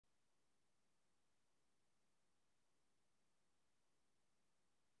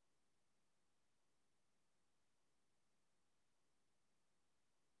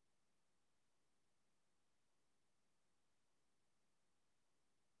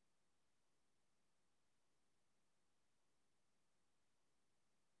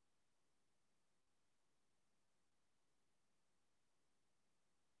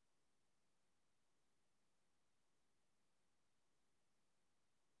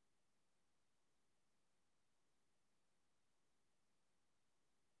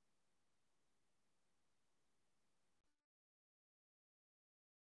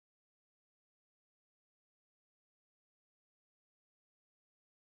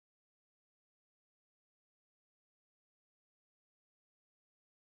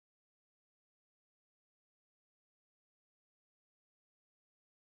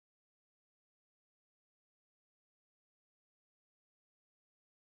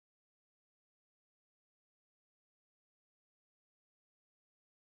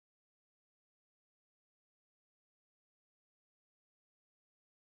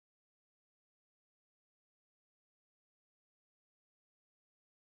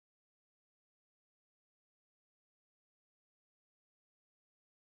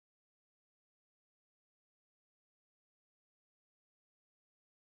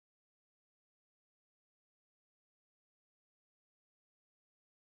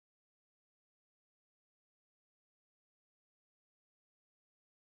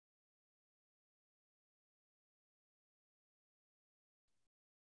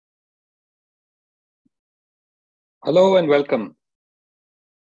Hello and welcome.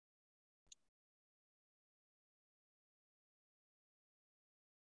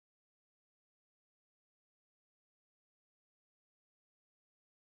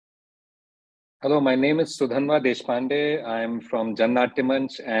 Hello, my name is Sudhanva Deshpande. I'm from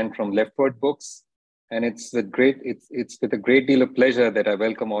Manch and from LeftWord books. And it's with a great deal of pleasure that I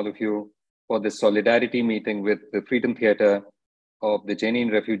welcome all of you for this solidarity meeting with the Freedom Theatre of the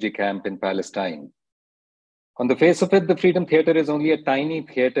Jenin refugee camp in Palestine. On the face of it, the Freedom Theatre is only a tiny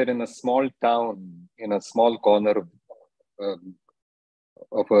theatre in a small town, in a small corner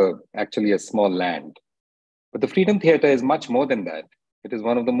actually a small land. But the Freedom Theatre is much more than that. It is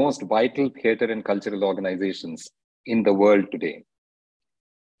one of the most vital theatre and cultural organizations in the world today.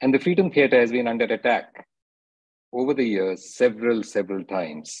 And the Freedom Theatre has been under attack over the years several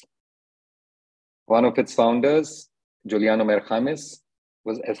times. One of its founders, Juliano Merchamis,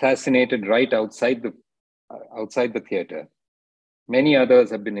 was assassinated right outside the theatre. Many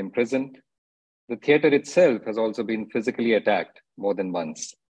others have been imprisoned. The theatre itself has also been physically attacked more than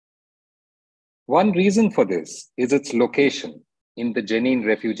once. One reason for this is its location in the Jenin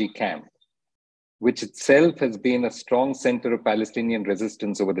refugee camp, which itself has been a strong center of Palestinian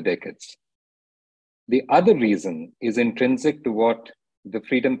resistance over the decades. The other reason is intrinsic to what the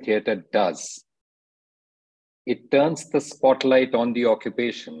Freedom Theatre does. It turns the spotlight on the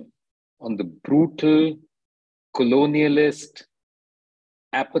occupation, on the brutal, colonialist,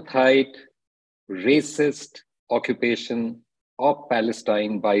 apartheid, racist occupation of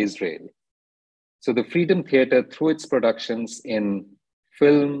Palestine by Israel. So the Freedom Theatre, through its productions in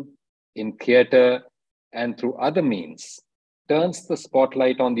film, in theatre, and through other means, turns the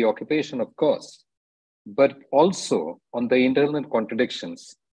spotlight on the occupation, of course, but also on the internal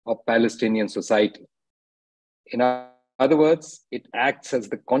contradictions of Palestinian society. In other words, it acts as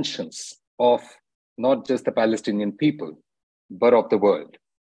the conscience of not just the Palestinian people, but of the world.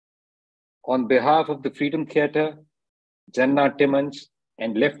 On behalf of the Freedom Theatre, Jana, Manch,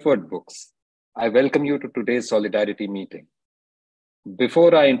 and LeftWord books, I welcome you to today's Solidarity meeting.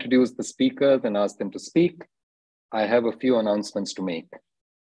 Before I introduce the speakers and ask them to speak, I have a few announcements to make.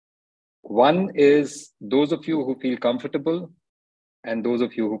 One is those of you who feel comfortable and those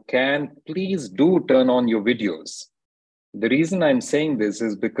of you who can, please do turn on your videos. The reason I'm saying this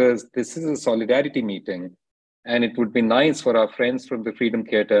is because this is a Solidarity meeting and it would be nice for our friends from the Freedom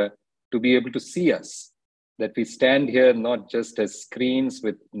Theatre to be able to see us, that we stand here not just as screens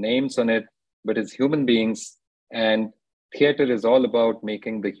with names on it, but as human beings, and theatre is all about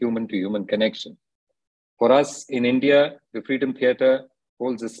making the human-to-human connection. For us in India, the Freedom Theatre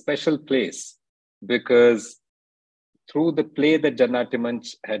holds a special place because through the play that Jana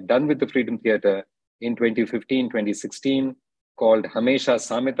Manch had done with the Freedom Theatre in 2015, 2016, called Hamesha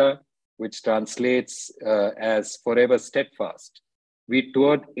Samita, which translates as Forever Steadfast, we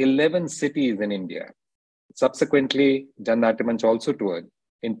toured 11 cities in India. Subsequently, Jana Manch also toured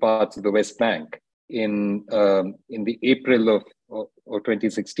in parts of the West Bank in the April of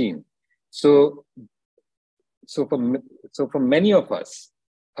 2016. So for many of us,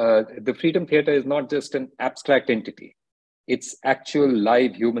 the Freedom Theatre is not just an abstract entity; it's actual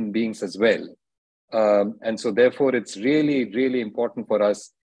live human beings as well. And so therefore, it's really important for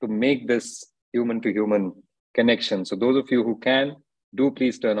us to make this human-to-human connection. So those of you who can, do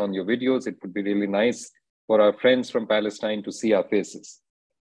please turn on your videos. It would be really nice for our friends from Palestine to see our faces.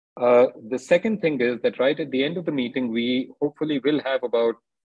 The second thing is that right at the end of the meeting, we hopefully will have about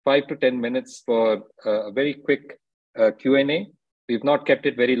 5 to 10 minutes for a very quick Q&A. We've not kept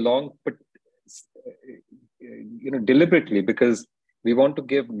it very long, but deliberately, because we want to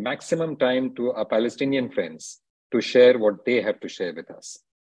give maximum time to our Palestinian friends to share what they have to share with us.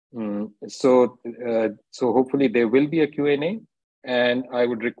 So hopefully there will be a Q&A, and I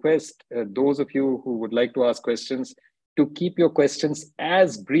would request those of you who would like to ask questions to keep your questions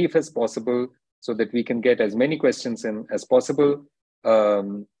as brief as possible so that we can get as many questions in as possible,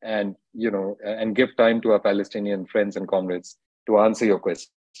 and give time to our Palestinian friends and comrades to answer your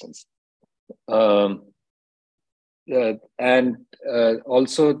questions. And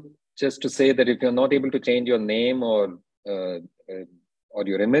also just to say that if you're not able to change your name or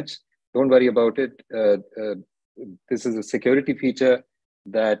your image, don't worry about it. This is a security feature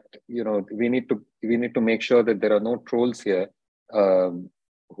that we need to make sure that there are no trolls here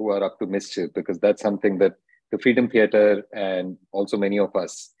who are up to mischief, because that's something that the Freedom Theatre and also many of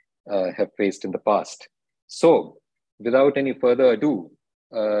us have faced in the past. So without any further ado,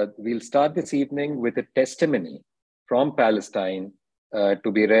 we'll start this evening with a testimony from Palestine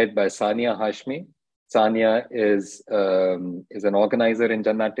to be read by Sania Hashmi. Sania is an organizer in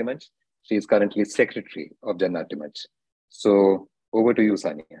Jannat Manch. She is currently secretary of Jenin Camp. So over to you,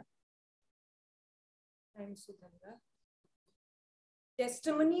 Sania. Thanks, Sudhanga.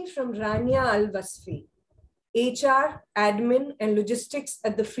 Testimony from Rania Al-Wasfi, HR, Admin, and Logistics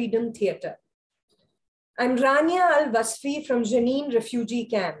at the Freedom Theatre. I'm Rania Al-Wasfi from Jenin Refugee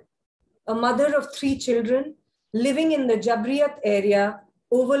Camp, a mother of 3 children living in the Jabriyat area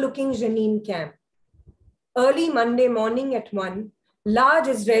overlooking Jenin Camp. Early Monday morning at 1, large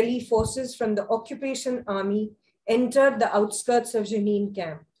Israeli forces from the occupation army entered the outskirts of Jenin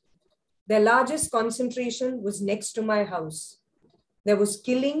Camp. Their largest concentration was next to my house. There was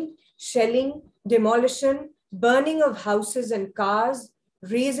killing, shelling, demolition, burning of houses and cars,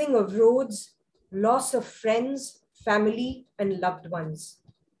 razing of roads, loss of friends, family, and loved ones.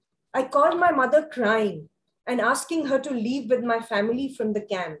 I called my mother crying and asking her to leave with my family from the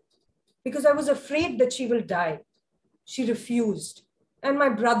camp because I was afraid that she will die. She refused, and my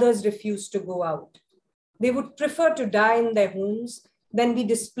brothers refused to go out. They would prefer to die in their homes than be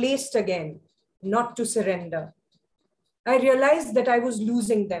displaced again, not to surrender. I realized that I was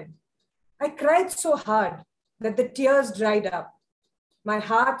losing them. I cried so hard that the tears dried up. My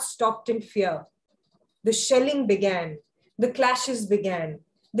heart stopped in fear. The shelling began, the clashes began,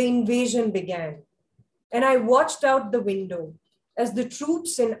 the invasion began. And I watched out the window as the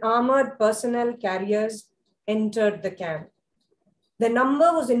troops in armored personnel carriers entered the camp. The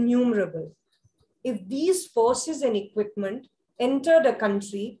number was innumerable. If these forces and equipment entered a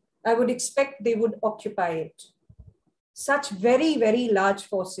country, I would expect they would occupy it. Such very, very large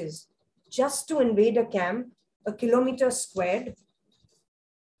forces, just to invade a camp, a kilometer squared.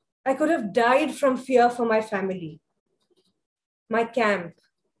 I could have died from fear for my family. My camp,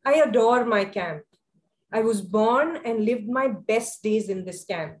 I adore my camp. I was born and lived my best days in this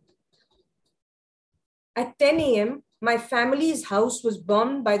camp. At 10 a.m., my family's house was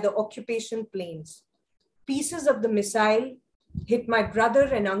bombed by the occupation planes. Pieces of the missile hit my brother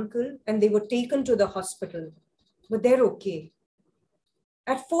and uncle, and they were taken to the hospital. But they're okay.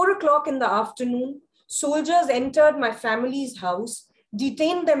 At 4 o'clock in the afternoon, soldiers entered my family's house,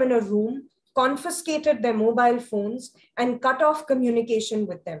 detained them in a room, confiscated their mobile phones, and cut off communication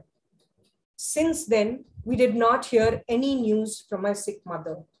with them. Since then, we did not hear any news from my sick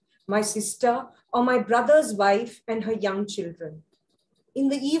mother, my sister, or my brother's wife and her young children. In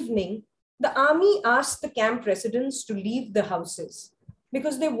the evening, the army asked the camp residents to leave the houses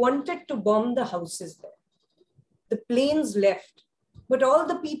because they wanted to bomb the houses there. The planes left, but all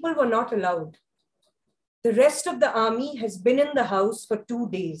the people were not allowed. The rest of the army has been in the house for 2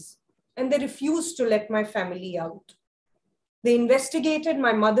 days, and they refused to let my family out. They investigated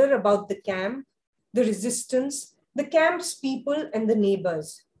my mother about the camp, the resistance, the camp's people, and the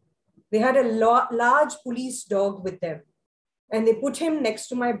neighbors. They had a large police dog with them, and they put him next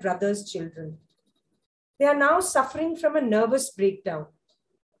to my brother's children. They are now suffering from a nervous breakdown.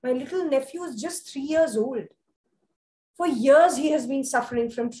 My little nephew is just 3 years old. For years, he has been suffering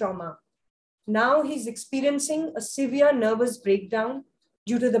from trauma. Now he's experiencing a severe nervous breakdown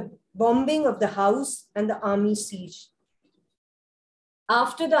due to the bombing of the house and the army siege.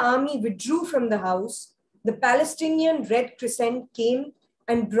 After the army withdrew from the house, the Palestinian Red Crescent came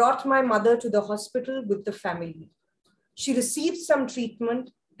and brought my mother to the hospital with the family. She received some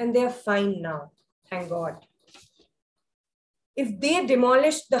treatment and they are fine now, thank God. If they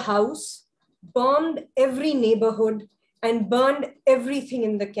demolished the house, bombed every neighborhood, and burned everything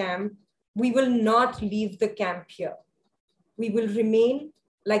in the camp, we will not leave the camp here. We will remain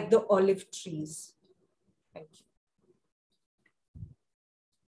like the olive trees. Thank you.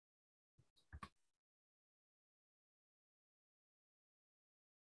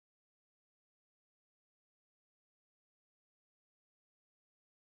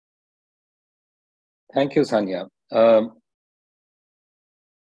 Thank you, Sania.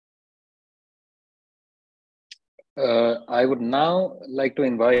 I would now like to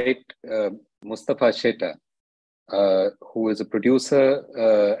invite Mustafa Sheta, who is a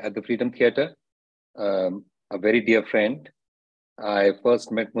producer at the Freedom Theatre, a very dear friend. I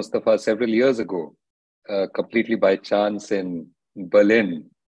first met Mustafa several years ago, completely by chance in Berlin,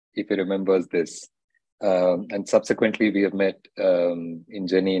 if he remembers this. And subsequently, we have met in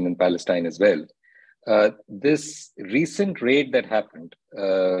Jenin in Palestine as well. This recent raid that happened,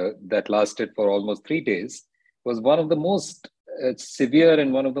 that lasted for almost 3 days, was one of the most severe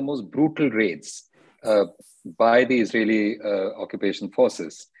and one of the most brutal raids by the Israeli occupation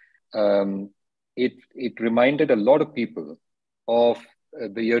forces. It reminded a lot of people of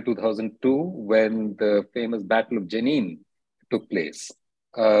the year 2002 when the famous Battle of Jenin took place.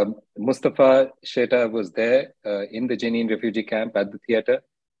 Mustafa Sheta was there in the Jenin refugee camp at the theater,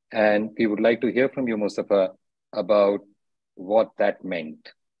 And we would like to hear from you, Mustafa, about what that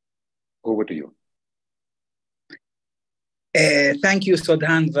meant. Over to you. Thank you,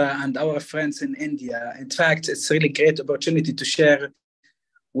 Sodhanva, and our friends in India. In fact, it's a really great opportunity to share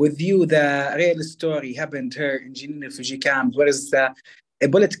with you the real story happened here in Jenin refugee camp, where is a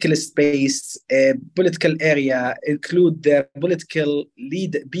political space, a political area, include the political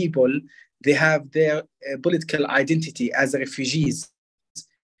lead people. They have their political identity as refugees.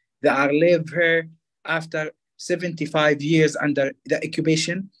 They are live here after 75 years under the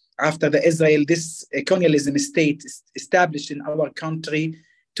occupation, after the Israel, this colonialism state established in our country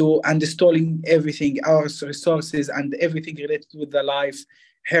to and installing everything, our resources and everything related with the life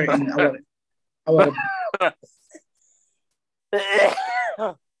here in our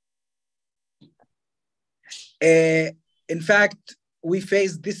in fact, we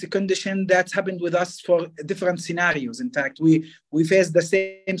faced this condition that happened with us for different scenarios. In fact, we faced the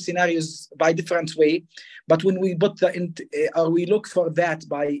same scenarios by different way, but when we put we look for that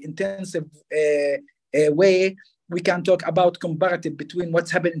by intensive way, we can talk about comparative between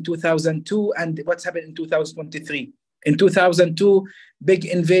what's happened in 2002 and what's happened in 2023. In 2002, big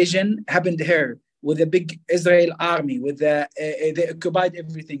invasion happened here with a big Israel army, with they occupied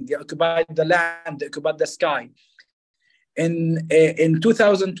everything. They occupied the land, they occupied the sky. In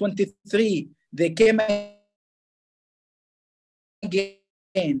 2023, they came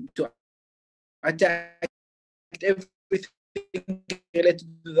again to attack everything related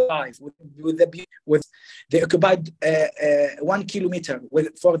to the life. With they occupied 1 kilometer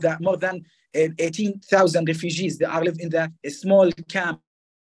for the more than 18,000 refugees. They are live in the small camp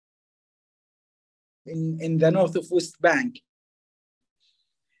in the north of West Bank.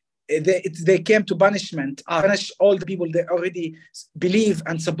 They came to punishment, punish all the people that already believe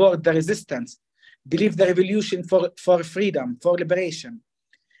and support the resistance, believe the revolution for freedom, for liberation.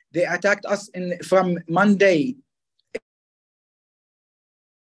 They attacked us from Monday.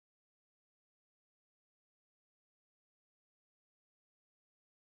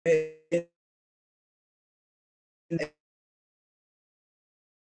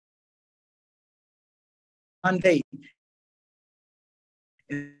 Monday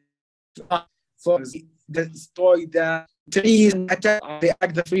for destroy the trees and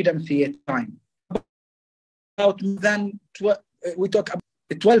attack the freedom theater time. About then we talk about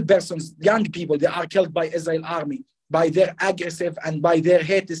 12 persons, young people, they are killed by Israel army by their aggressive and by their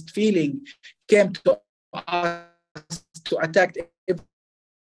hatest feeling came to us to attack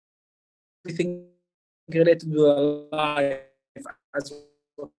everything related to life, as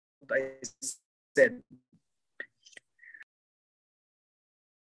what I said.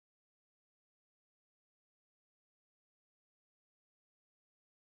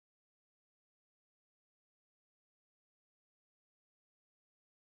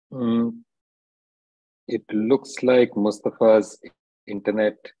 It looks like Mustafa's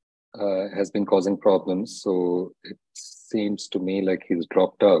internet has been causing problems, so it seems to me like he's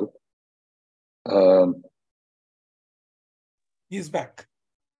dropped out. He's back.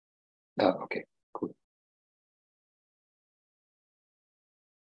 Okay, cool.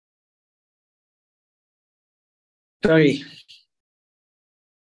 Sorry.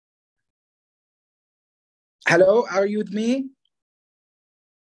 Hello, are you with me?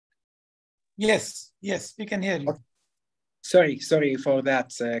 Yes, we can hear you. Okay. Sorry for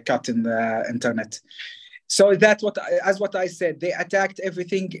that cut in the internet. So that's what I said. They attacked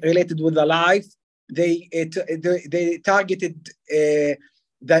everything related with the life. They targeted the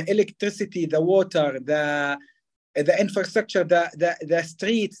electricity, the water, the infrastructure, the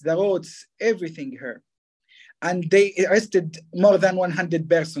streets, the roads, everything here. And they arrested more than 100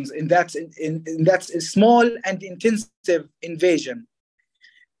 persons in that small and intensive invasion.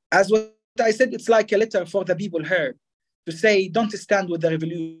 As what I said, it's like a letter for the people here to say, don't stand with the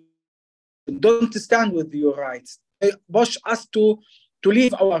revolution, don't stand with your rights. They push us to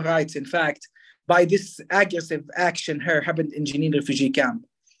leave our rights, in fact, by this aggressive action here happened in Jenin refugee camp.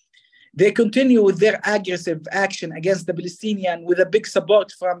 They continue with their aggressive action against the Palestinian with a big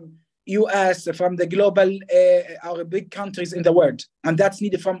support from US, from the global, our big countries in the world. And that's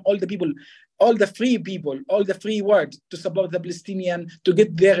needed from all the people, all the free people, all the free world to support the Palestinian, to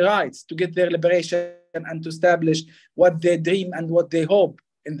get their rights, to get their liberation and to establish what they dream and what they hope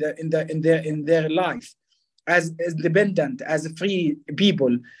in their life. As independent, as free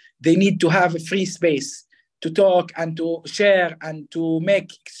people, they need to have a free space to talk and to share and to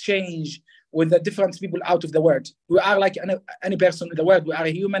make exchange with the different people out of the world. We are like any person in the world. We are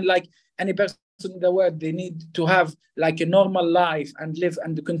a human like any person in the world. They need to have like a normal life and live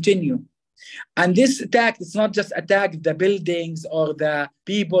and continue. And this attack, it's not just attack the buildings or the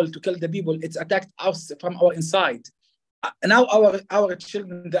people to kill the people, it's attacked us from our inside. Now our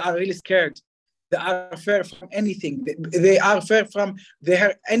children, they are really scared. They are afraid from anything. They are afraid from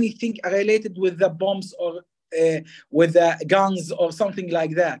anything related with the bombs or with the guns or something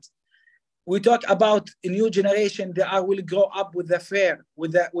like that. We talk about a new generation. They will grow up with the fear,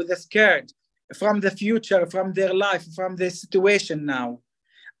 with the scared from the future, from their life, from their situation now.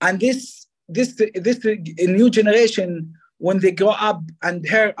 And this new generation, when they grow up and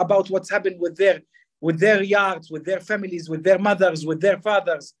hear about what's happened with their yards, with their families, with their mothers, with their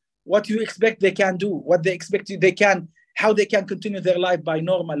fathers, what you expect they can do, what they expect how they can continue their life by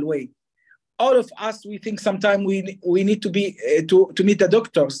normal way. All of us, we think sometimes we need to be to meet the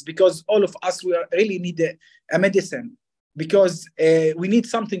doctors, because all of us really need a medicine, because we need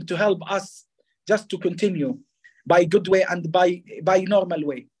something to help us just to continue by good way and by normal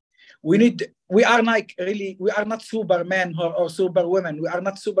way. We are not supermen or superwomen. We are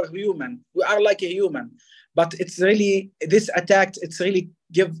not superhuman. We are like a human. But it's really, this attack, it's really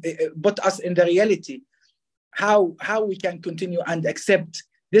put us in the reality, how we can continue and accept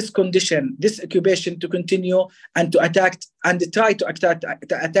this condition, this occupation to continue and to attack and try to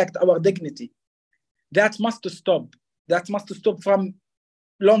attack our dignity. That must stop. That must stop from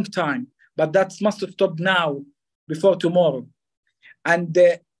long time, but that must stop now before tomorrow. And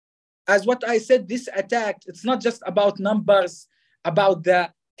as what I said, this attack, it's not just about numbers, about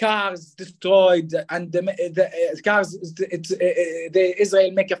the cars destroyed and the cars, the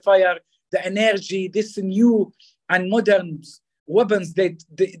Israel make a fire, the energy, this new and modern weapons, they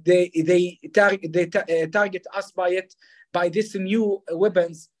target us by this new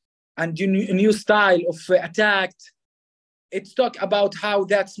weapons and new style of attack. It's talk about how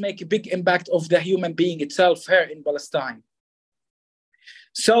that's make a big impact of the human being itself here in Palestine.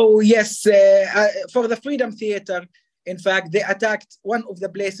 So yes, for the Freedom Theater, in fact, they attacked one of the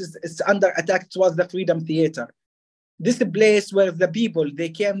places it's under attack was the Freedom Theater. This is a place where the people they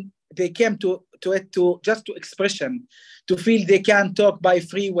came to it to just to expression, to feel they can talk by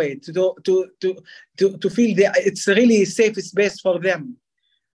freeway, to feel it's a really safe space for them,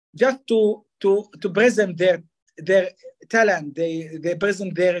 just to present their talent. They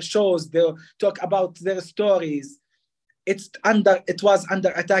present their shows. They talk about their stories. It was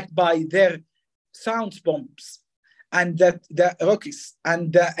under attack by their sound bombs and the rockets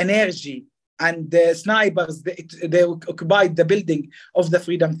and the energy and the snipers. They occupied the building of the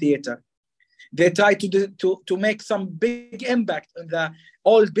Freedom Theater. They tried to make some big impact on the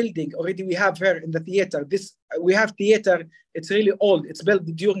old building. Already we have here in the theater. We have theater. It's really old. It's built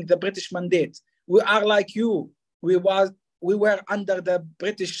during the British mandate. We are like you. We were under the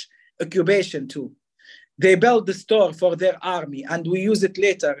British occupation too. They built the store for their army, and we use it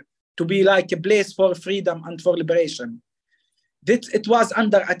later to be like a place for freedom and for liberation. It was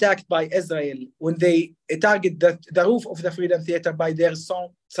under attack by Israel when they target the roof of the Freedom Theater by their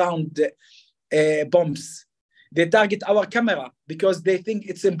sound bombs. They target our camera because they think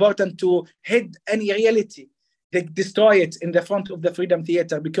it's important to hide any reality. They destroy it in the front of the Freedom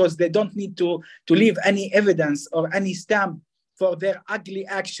Theater because they don't need to leave any evidence or any stamp for their ugly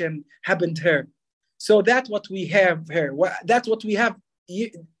action happened here. So that's what we have here. That's what we have.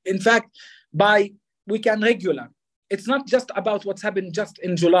 In fact, we can regular. It's not just about what's happened just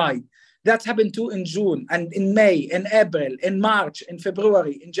in July. That's happened too in June and in May, in April, in March, in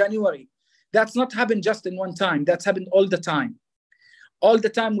February, in January. That's not happened just in one time. That's happened all the time. All the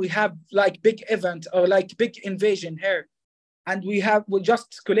time we have like big event or like big invasion here. And we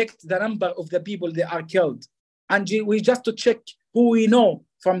just collect the number of the people that are killed. And we just to check who we know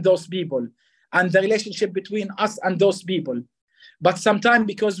from those people and the relationship between us and those people. But sometimes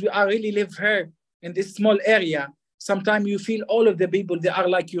because we are really live here in this small area, sometimes you feel all of the people, they are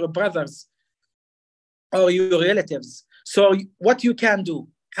like your brothers or your relatives. So what you can do,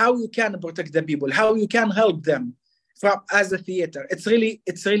 how you can protect the people, how you can help them as a theater. It's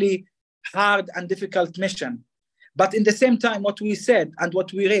really hard and difficult mission. But in the same time, what we said and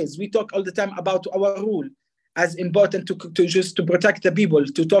what we raise, we talk all the time about our rule as important to protect the people,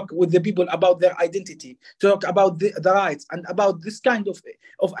 to talk with the people about their identity, to talk about the rights and about this kind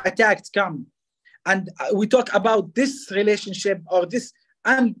of attacks come. And we talk about this relationship or this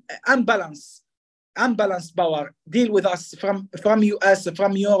unbalanced power deal with us from US,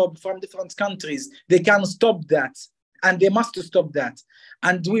 from Europe, from different countries. They can stop that and they must stop that.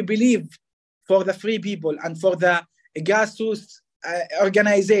 And we believe for the free people and for the grassroots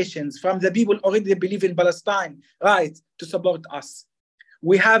organizations, from the people already believe in Palestine, right, to support us.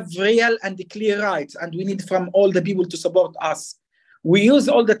 We have real and clear rights and we need from all the people to support us. We use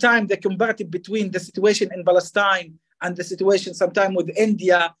all the time the comparative between the situation in Palestine and the situation sometime with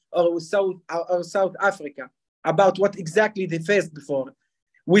India or with South Africa about what exactly they faced before.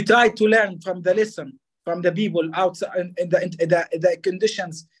 We try to learn from the lesson from the people outside in the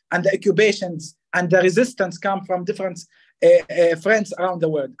conditions and the occupations and the resistance come from different friends around the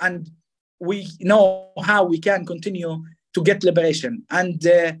world. And we know how we can continue to get liberation. And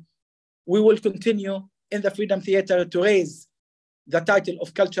we will continue in the Freedom Theater to raise the title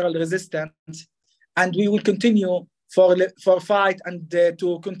of cultural resistance, and we will continue for fight and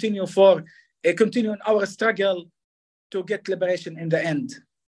to continue in our struggle to get liberation in the end.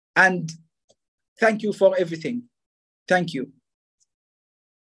 And thank you for everything. Thank you.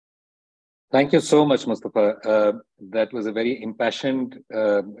 Thank you so much, Mustafa. That was a very impassioned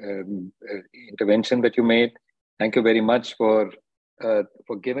intervention that you made. Thank you very much for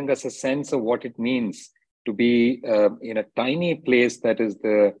giving us a sense of what it means to be in a tiny place that is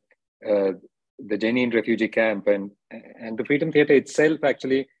the Jenin refugee camp, and the Freedom Theater itself.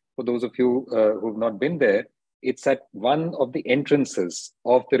 Actually, for those of you who've not been there, it's at one of the entrances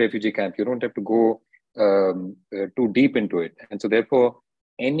of the refugee camp. You don't have to go too deep into it, and so therefore,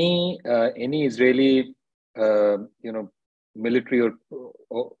 any Israeli military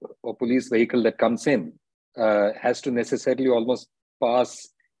or police vehicle that comes in has to necessarily almost pass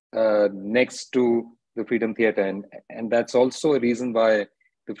next to the Freedom Theater, and that's also a reason why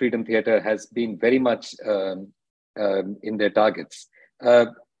the Freedom Theater has been very much in their targets.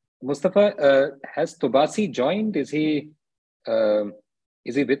 Mustafa, has Tobasi joined? Is he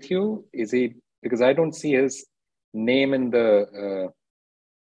with you? Is he, because I don't see his name in the.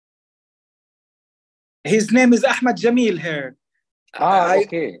 His name is Ahmed Jamil here.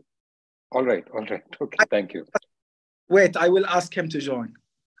 Okay. All right. Okay. Thank you. Wait, I will ask him to join.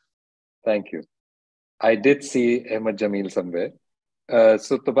 Thank you. I did see Ahmed Jamil somewhere.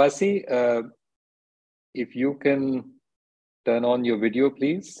 So Tobasi, if you can turn on your video,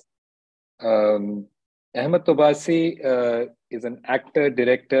 please. Ahmed Tobasi is an actor,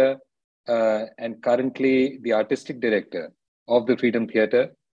 director, and currently the artistic director of the Freedom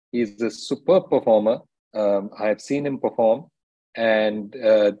Theater. He's a superb performer. I have seen him perform, and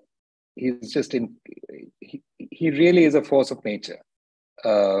he's just he really is a force of nature.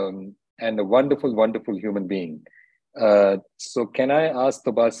 And a wonderful, wonderful human being. So can I ask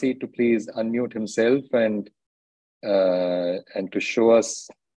Tobasi to please unmute himself and to show us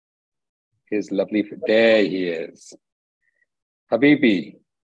his lovely, there he is. Habibi.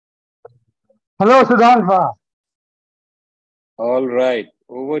 Hello, Sudhanva. All right,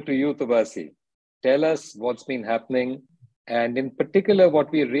 over to you, Tobasi. Tell us what's been happening. And in particular, what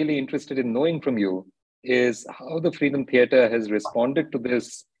we're really interested in knowing from you is how the Freedom Theater has responded to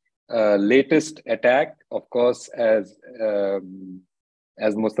this latest attack. Of course, as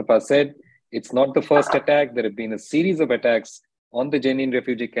Mustafa said, it's not the first attack. There have been a series of attacks on the Jenin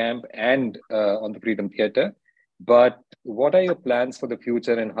refugee camp and on the Freedom Theater. But what are your plans for the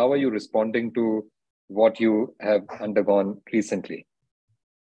future, and how are you responding to what you have undergone recently?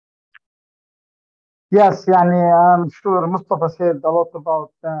 Yes, I'm sure Mustafa said a lot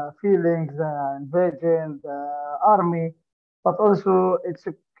about feelings, invasion, army, but also it's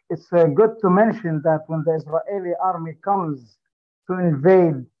good to mention that when the Israeli army comes to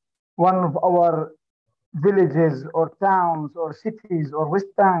invade one of our villages or towns or cities or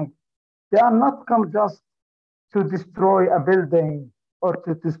West Bank, they are not come just to destroy a building or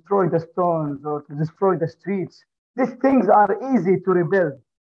to destroy the stones or to destroy the streets. These things are easy to rebuild.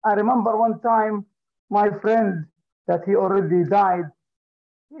 I remember one time my friend that he already died,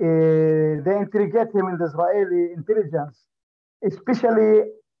 they interrogate him in the Israeli intelligence,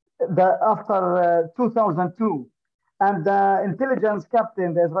 especially after 2002. And the intelligence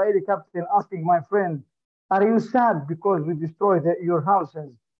captain, the Israeli captain, asking my friend, "Are you sad because we destroyed your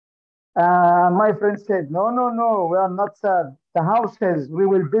houses?" My friend said, no, we are not sad. The houses, we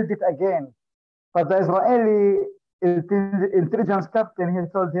will build it again. But the Israeli intelligence captain, he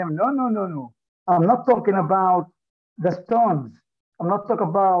told him, no. I'm not talking about the stones. I'm not talking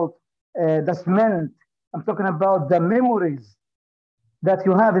about the cement. I'm talking about the memories that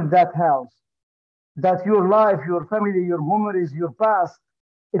you have in that house. That your life, your family, your memories, your past,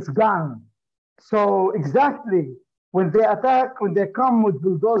 it's gone. So exactly, when they attack, when they come with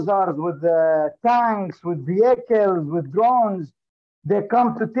bulldozers, with tanks, with vehicles, with drones, they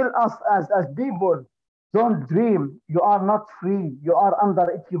come to tell us as people, don't dream. You are not free. You are under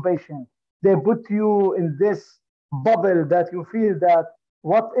occupation. They put you in this bubble that you feel that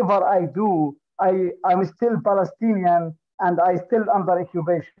whatever I do, I'm still Palestinian and I still under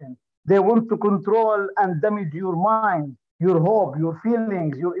occupation. They want to control and damage your mind. your hope, your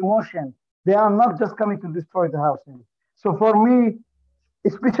feelings, your emotion. They are not just coming to destroy the houses. So for me,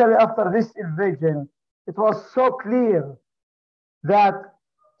 especially after this invasion, it was so clear that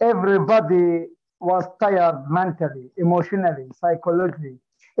everybody was tired mentally, emotionally, psychologically.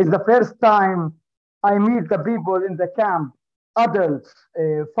 It's the first time I meet the people in the camp, adults,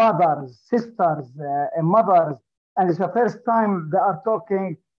 fathers, sisters, and mothers, and it's the first time they are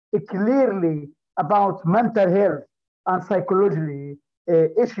talking clearly about mental health and psychologically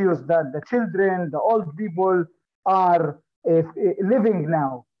issues that the children, the old people are living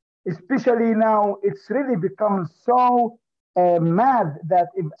now. Especially now, it's really become so mad that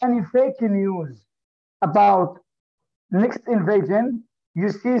if any fake news about next invasion, you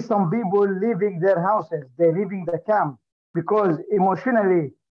see some people leaving their houses, they're leaving the camp because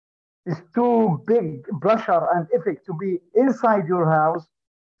emotionally it's too big pressure and effect to be inside your house,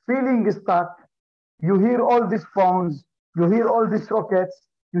 feeling stuck. You hear all these phones, you hear all these rockets,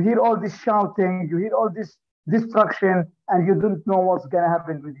 you hear all this shouting, you hear all this destruction, and you don't know what's going to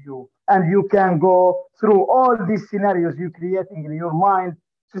happen with you. And you can go through all these scenarios you're creating in your mind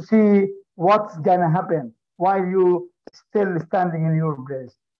to see what's going to happen while you still standing in your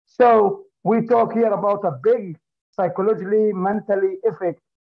place. So we talk here about a big psychologically, mentally effect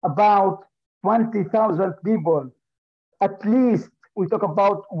about 20,000 people. At least we talk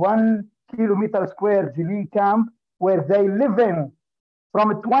about 1 kilometer square Jenin Camp where they live in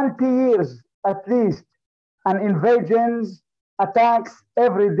from 20 years at least, and invasions, attacks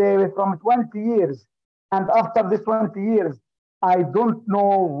every day from 20 years. And after this 20 years, I don't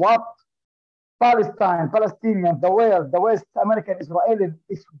know what Palestine, Palestinians, the world, the West American Israelis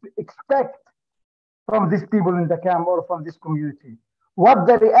expect from these people in the camp or from this community. What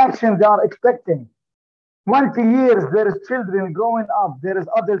the reaction they are expecting. 20 years, there is children growing up, there is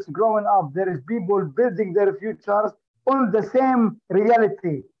adults growing up, there is people building their futures on the same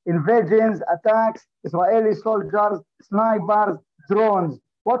reality. Invasions, attacks, Israeli soldiers, snipers, drones.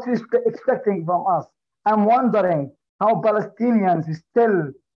 What's he expecting from us? I'm wondering how Palestinians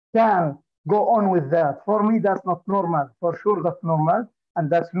still can go on with that. For me, that's not normal. For sure, that's normal.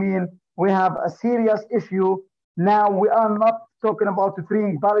 And that's mean we have a serious issue. Now we are not talking about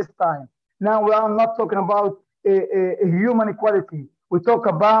freeing Palestine. Now we are not talking about human equality. We talk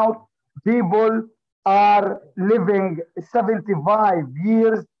about people are living 75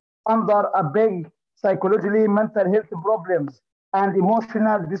 years under a big psychologically mental health problems and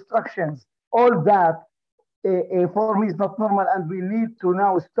emotional distractions. All that for me is not normal, and we need to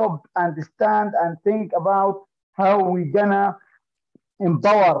now stop and stand and think about how we gonna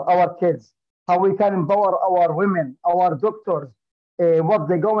empower our kids, how we can empower our women, our doctors, what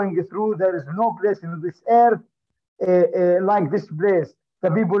they're going through. There is no place in this earth like this place. The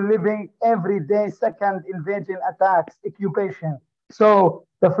people living every day, second invasion attacks, occupation. So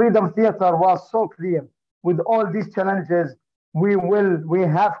the Freedom Theater was so clear. With all these challenges, we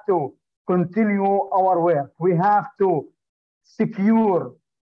have to continue our work. We have to secure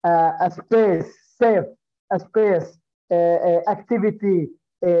a space, safe, a space, activity,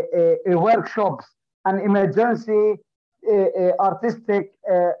 workshops, an emergency artistic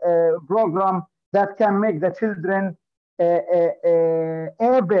program that can make the children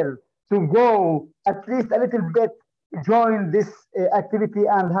able to go at least a little bit, join this activity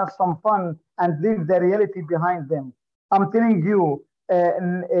and have some fun and leave the reality behind them. I'm telling you,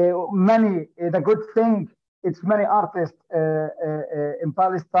 the good thing, it's many artists in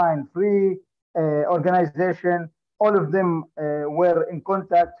Palestine, free organization, all of them were in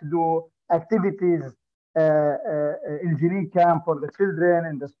contact to do activities in Jenin Camp for the children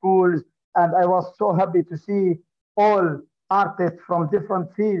in the schools. And I was so happy to see all artists from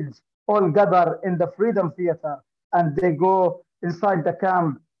different fields all gather in the Freedom Theater, and they go inside the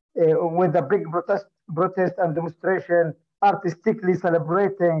camp with a big protest and demonstration, artistically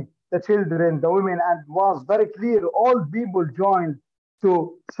celebrating the children, the women, and was very clear all people joined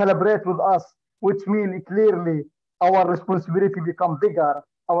to celebrate with us, which means clearly our responsibility become bigger.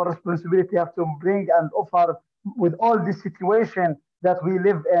 Our responsibility have to bring and offer with all this situation that we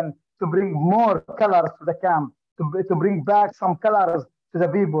live in to bring more colors to the camp, to bring back some colors to the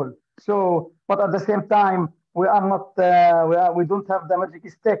people. So, but at the same time, we are not, we don't have the magic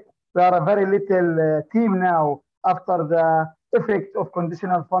stick. We are a very little team now after the effect of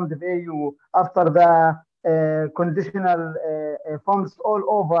conditional fund of AU, after the conditional funds all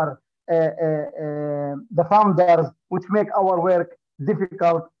over the founders, which make our work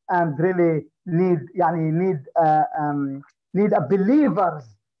difficult and really need a believers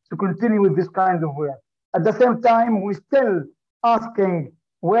to continue with this kind of work. At the same time, we still asking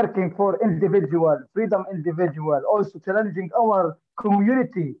working for individual, freedom individual, also challenging our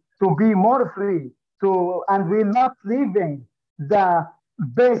community to be more free, and we're not leaving the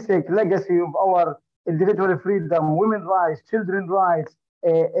basic legacy of our individual freedom, women rights, children rights,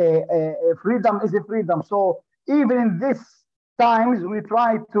 freedom is a freedom. So even in these times, we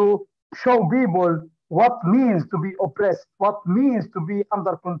try to show people what means to be oppressed, what means to be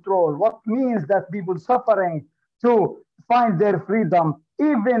under control, what means that people suffering to find their freedom,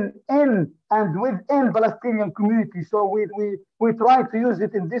 even in and within Palestinian community. So we try to use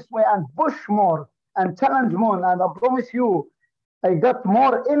it in this way and push more and challenge more. And I promise you, I got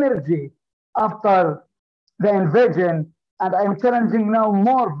more energy after the invasion, and I'm challenging now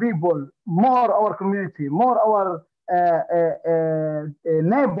more people, more our community, more our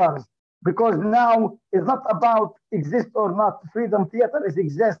neighbors, because now it's not about exist or not. Freedom theater is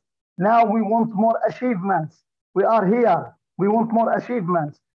exist. Now we want more achievements. We are here. We want more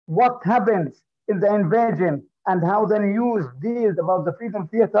achievements. What happens in the invasion and how the news deals about the freedom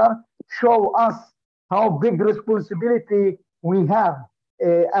theater show us how big responsibility we have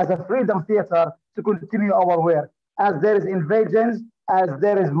as a freedom theater to continue our work. As there is invasions, as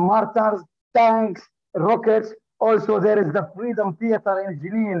there is mortars, tanks, rockets, also there is the freedom theater in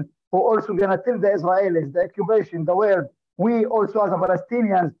Jenin, who also gonna tell the Israelis, the occupation, the world. We also as a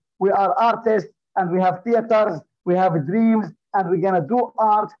Palestinians, we are artists and we have theaters, we have dreams, and we're gonna do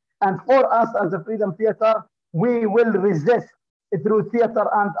art. And for us as a freedom theater, we will resist through theater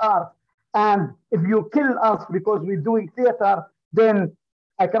and art. And if you kill us because we're doing theater, then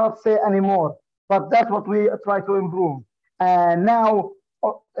I cannot say anymore. But that's what we try to improve. And now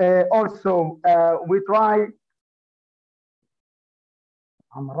also we try.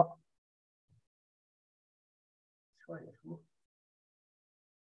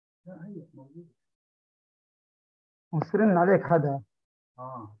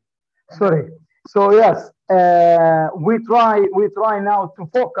 Sorry. So yes, we try now to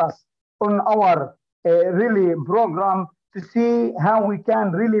focus on our really program to see how we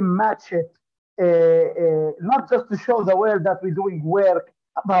can really match it, not just to show the world that we're doing work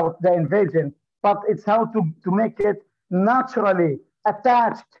about the invasion, but it's how to make it naturally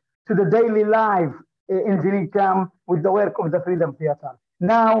attached to the daily life in Jenin Camp with the work of the Freedom Theater.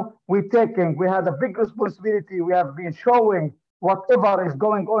 Now we had a big responsibility. We have been showing whatever is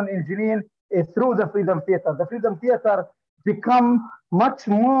going on in Jenin through the Freedom Theater. The Freedom Theater become much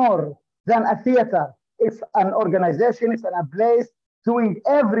more than a theater. It's an organization, it's a place doing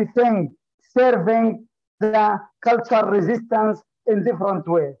everything, serving the cultural resistance in different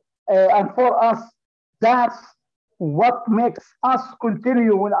ways. And for us, that's what makes us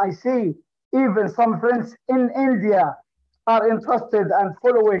continue. When I see even some friends in India are interested and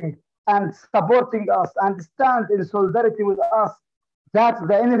following and supporting us and stand in solidarity with us, that's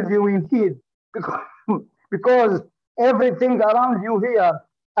the energy we need. Because everything around you here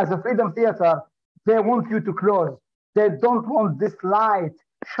as a Freedom Theater, they want you to close. They don't want this light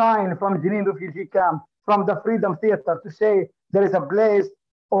shine from Jenin refugee camp, from the Freedom Theater, to say there is a place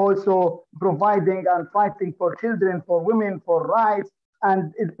also providing and fighting for children, for women, for rights,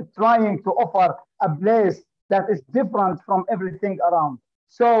 and trying to offer a place that is different from everything around.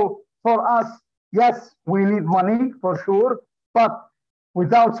 So for us, yes, we need money for sure, but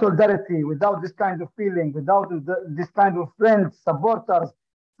without solidarity, without this kind of feeling, without this kind of friends, supporters,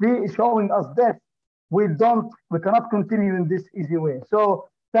 showing us that we cannot continue in this easy way. So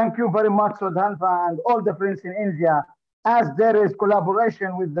thank you very much, Rodhanfa, and all the friends in India. As there is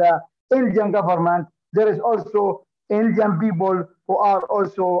collaboration with the Indian government, there is also Indian people who are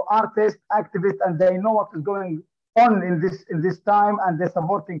also artists, activists, and they know what is going on in this time, and they're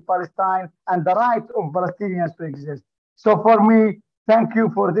supporting Palestine and the right of Palestinians to exist. So for me, thank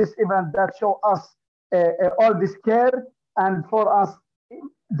you for this event that show us all this care, and for us,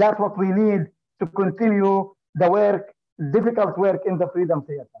 that's what we need to continue the work, difficult work in the Freedom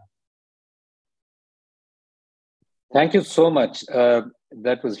Theater. Thank you so much.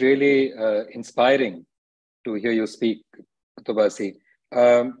 That was really inspiring to hear you speak, Tobasi.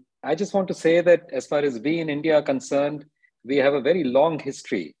 I just want to say that as far as we in India are concerned, we have a very long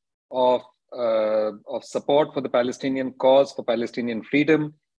history of support for the Palestinian cause, for Palestinian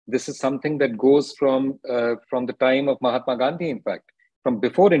freedom. This is something that goes from the time of Mahatma Gandhi, in fact, from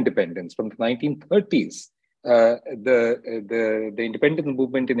before independence, from the 1930s. The independence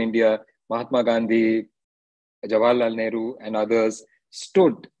movement in India, Mahatma Gandhi, Jawaharlal Nehru, and others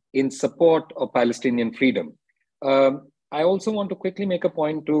stood in support of Palestinian freedom. I also want to quickly make a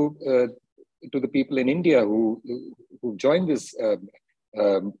point to the people in India who joined this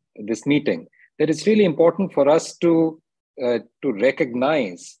this meeting, that it's really important for us to to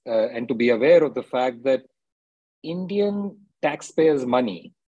recognize and to be aware of the fact that Indian taxpayers'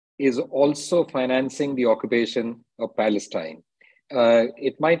 money is also financing the occupation of Palestine.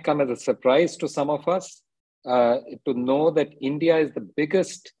 It might come as a surprise to some of us to know that India is the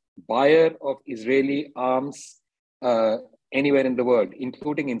biggest buyer of Israeli arms anywhere in the world,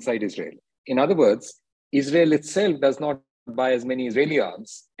 including inside Israel. In other words, Israel itself does not buy as many Israeli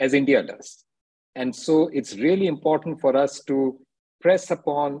arms as India does. And so it's really important for us to press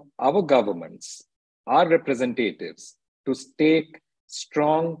upon our governments, our representatives, to take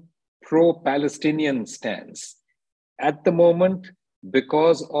strong pro-Palestinian stance. At the moment,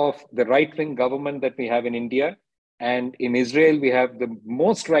 because of the right-wing government that we have in India, and in Israel, we have the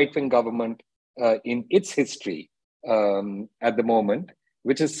most right-wing government in its history at the moment,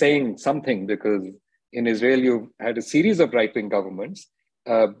 which is saying something, because in Israel, you've had a series of right-wing governments,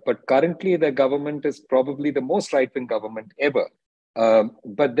 but currently the government is probably the most right-wing government ever.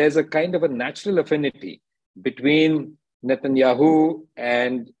 But there's a kind of a natural affinity between Netanyahu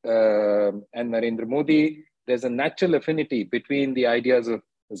and Narendra Modi. There's a natural affinity between the ideas of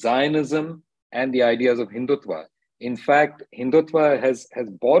Zionism and the ideas of Hindutva. In fact, Hindutva has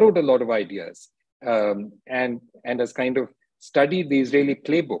borrowed a lot of ideas and has kind of studied the Israeli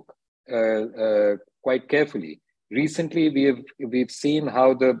playbook quite carefully. Recently, we've seen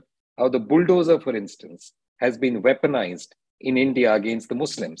how the bulldozer, for instance, has been weaponized in India against the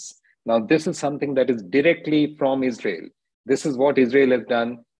Muslims. Now, this is something that is directly from Israel. This is what Israel has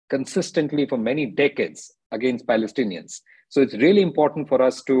done consistently for many decades against Palestinians. So it's really important for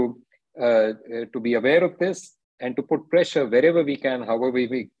us to be aware of this and to put pressure wherever we can, however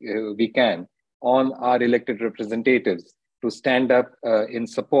we can, on our elected representatives to stand up in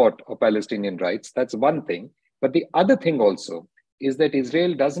support of Palestinian rights. That's one thing. But the other thing also is that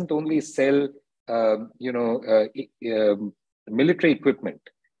Israel doesn't only sell, military equipment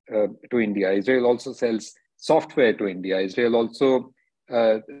to India. Israel also sells software to India. Israel also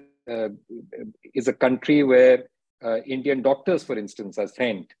is a country where Indian doctors, for instance, are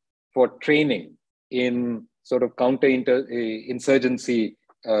sent for training in sort of counter-insurgency,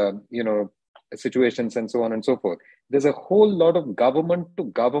 situations and so on and so forth. There's a whole lot of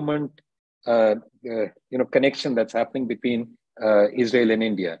government-to-government, connection that's happening between Israel and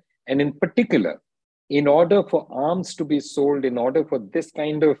India. And in particular, in order for arms to be sold, in order for this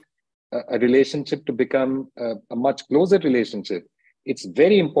kind of a relationship to become a much closer relationship, it's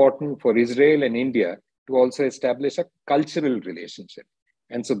very important for Israel and India to also establish a cultural relationship.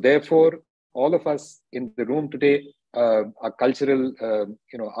 And so therefore, all of us in the room today are cultural,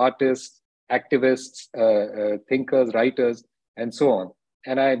 artists, activists, thinkers, writers, and so on.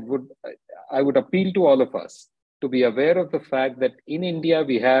 And I would appeal to all of us to be aware of the fact that in India,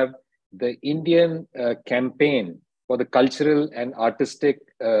 we have the Indian campaign for the cultural and artistic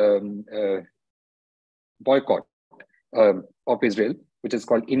boycott of Israel, which is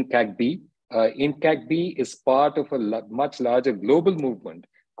called INCAC-B. INCAC-B is part of a much larger global movement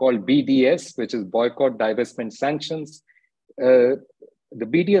called BDS, which is Boycott, Divestment, Sanctions. The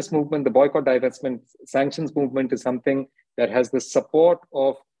BDS movement, the Boycott, Divestment, Sanctions movement, is something that has the support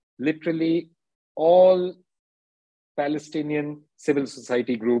of literally all Palestinian civil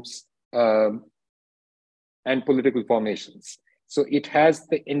society groups and political formations. So it has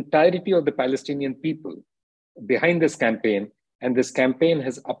the entirety of the Palestinian people behind this campaign, and this campaign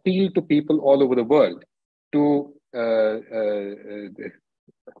has appealed to people all over the world to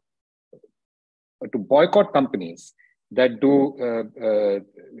boycott companies that do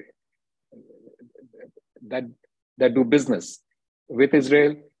business with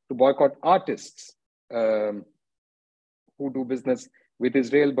Israel, to boycott artists who do business with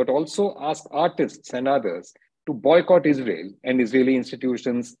Israel, but also ask artists and others to boycott Israel and Israeli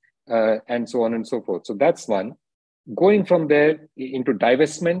institutions and so on and so forth. So that's one. Going from there into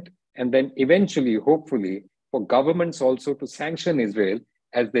divestment, and then eventually, hopefully, for governments also to sanction Israel,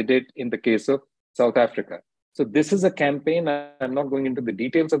 as they did in the case of South Africa. So this is a campaign. I'm not going into the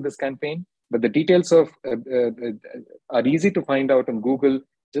details of this campaign, but the details of are easy to find out on Google.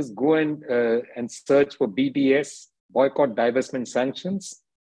 Just go and search for BDS, Boycott, Divestment, Sanctions,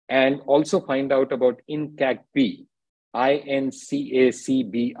 and also find out about INCAC-B,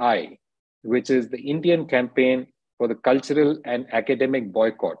 INCACBI, which is the Indian campaign for the cultural and academic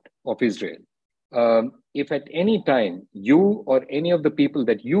boycott of Israel. If at any time you or any of the people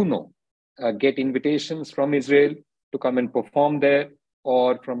that you know get invitations from Israel to come and perform there,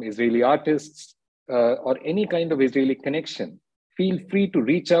 or from Israeli artists, or any kind of Israeli connection, feel free to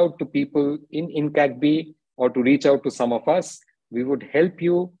reach out to people in INCAC-B or to reach out to some of us. We would help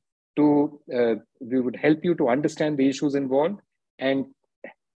you we would help you to understand the issues involved and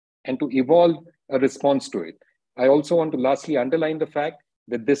to evolve a response to it. I also want to lastly underline the fact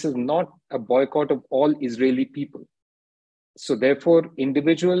that this is not a boycott of all Israeli people. So therefore,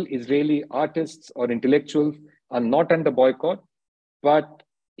 individual Israeli artists or intellectuals are not under boycott, but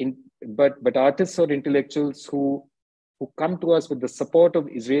artists or intellectuals who come to us with the support of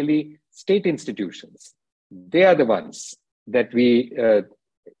Israeli state institutions, they are the ones that we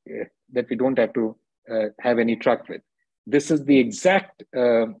don't have to have any truck with. This is the exact.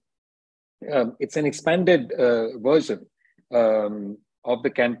 It's an expanded version of the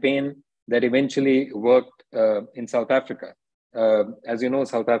campaign that eventually worked in South Africa. As you know,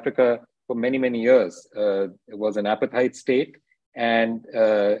 South Africa for many, many years was an apartheid state, and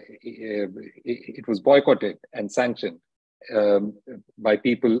it was boycotted and sanctioned by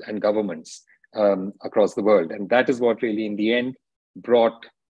people and governments across the world. And that is what really, in the end, brought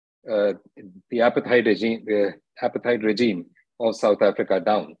the apartheid regime of South Africa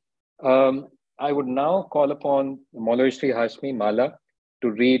down. I would now call upon Maulana Shri Hashmi Mala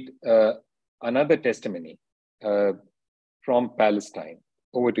to read another testimony from Palestine.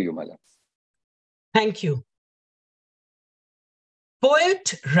 Over to you, Mala. Thank you.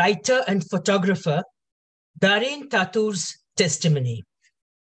 Poet, writer, and photographer Dareen Tatur's testimony.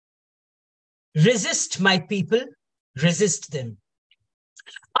 Resist, my people, resist them.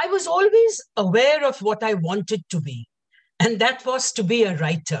 I was always aware of what I wanted to be, and that was to be a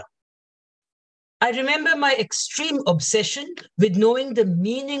writer. I remember my extreme obsession with knowing the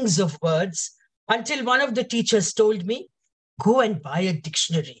meanings of words until one of the teachers told me, go and buy a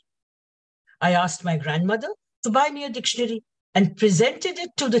dictionary. I asked my grandmother to buy me a dictionary and presented it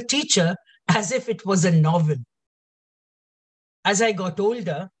to the teacher as if it was a novel. As I got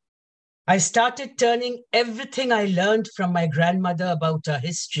older, I started turning everything I learned from my grandmother about our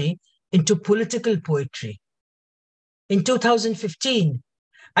history into political poetry. In 2015,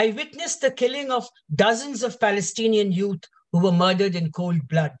 I witnessed the killing of dozens of Palestinian youth who were murdered in cold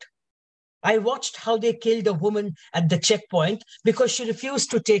blood. I watched how they killed a woman at the checkpoint because she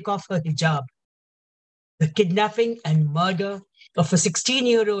refused to take off her hijab. The kidnapping and murder of a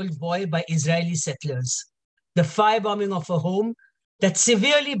 16-year-old boy by Israeli settlers. The firebombing of a home that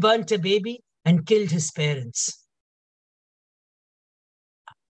severely burnt a baby and killed his parents.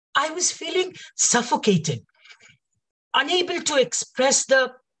 I was feeling suffocated, unable to express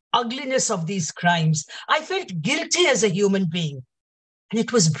the ugliness of these crimes. I felt guilty as a human being, and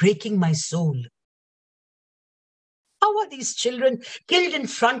it was breaking my soul. How are these children killed in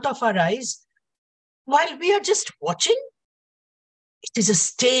front of our eyes while we are just watching? It is a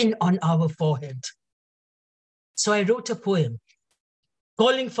stain on our forehead. So I wrote a poem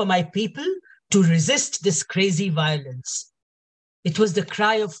calling for my people to resist this crazy violence. It was the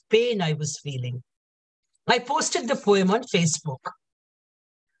cry of pain I was feeling. I posted the poem on Facebook.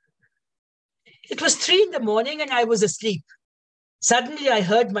 It was 3 a.m. and I was asleep. Suddenly I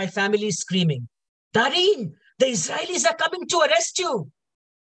heard my family screaming, Dareen, the Israelis are coming to arrest you.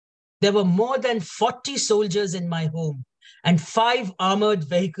 There were more than 40 soldiers in my home and 5 armored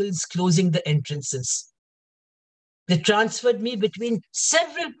vehicles closing the entrances. They transferred me between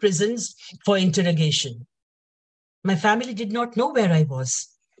several prisons for interrogation. My family did not know where I was.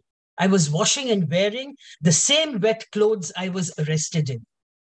 I was washing and wearing the same wet clothes I was arrested in.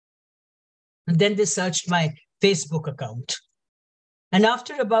 And then they searched my Facebook account. And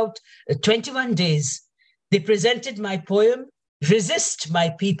after about 21 days, they presented my poem, Resist,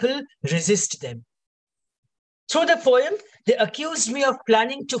 My People, Resist Them. Through the poem, they accused me of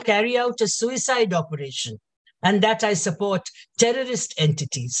planning to carry out a suicide operation and that I support terrorist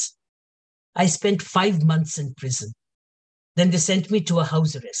entities. I spent 5 months in prison. Then they sent me to a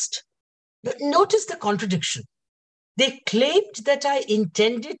house arrest. But notice the contradiction. They claimed that I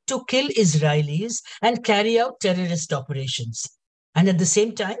intended to kill Israelis and carry out terrorist operations. And at the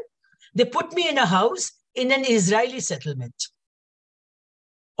same time, they put me in a house in an Israeli settlement.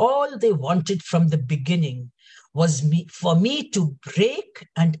 All they wanted from the beginning was for me to break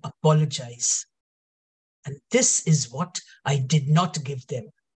and apologize. And this is what I did not give them.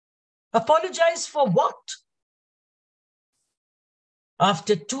 Apologize for what?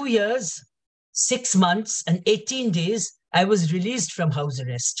 After 2 years, 6 months, and 18 days, I was released from house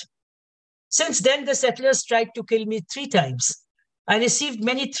arrest. Since then, the settlers tried to kill me 3 times. I received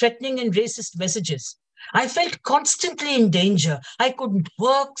many threatening and racist messages. I felt constantly in danger. I couldn't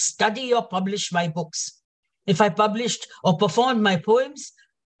work, study, or publish my books. If I published or performed my poems,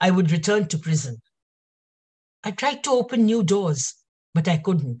 I would return to prison. I tried to open new doors, but I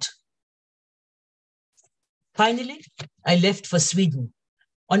couldn't. Finally, I left for Sweden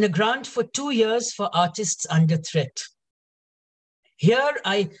on a grant for 2 years for artists under threat. Here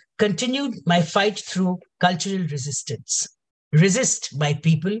I continued my fight through cultural resistance. Resist, my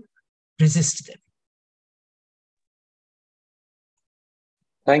people, resist them.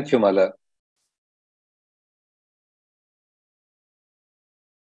 Thank you, Mala.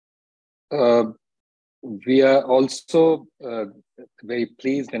 We are also very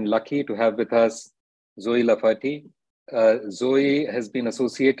pleased and lucky to have with us Zoe Lafati. Zoe has been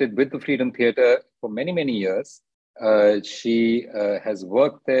associated with the Freedom Theatre for many, many years. She has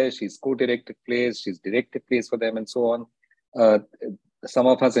worked there, she's co-directed plays, she's directed plays for them and so on. Some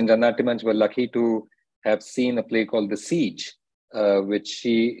of us in Jannat-e Manch were lucky to have seen a play called The Siege, which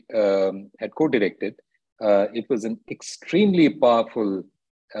she had co-directed. It was an extremely powerful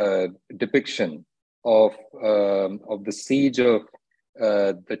depiction of the siege of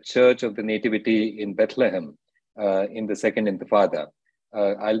the Church of the Nativity in Bethlehem in the Second Intifada.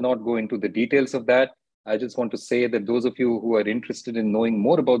 I'll not go into the details of that. I just want to say that those of you who are interested in knowing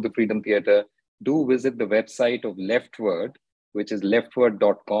more about the Freedom Theatre, do visit the website of LeftWord, which is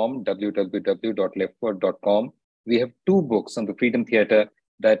leftword.com, www.leftword.com. We have 2 books on the Freedom Theatre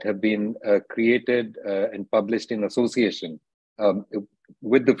that have been created and published in association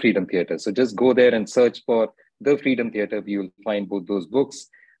with the Freedom Theatre. So just go there and search for the Freedom Theatre. You'll find both those books.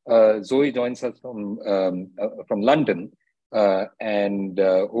 Zoe joins us from London. And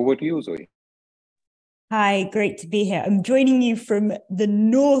over to you, Zoe. Hi, great to be here. I'm joining you from the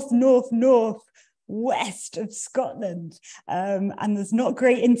northwest of Scotland, and there's not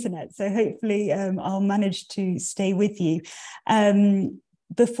great internet, so hopefully I'll manage to stay with you.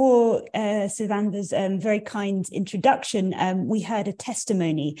 Before Sivanda's very kind introduction, we heard a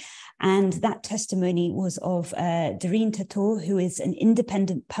testimony, and that testimony was of Doreen Tator, who is an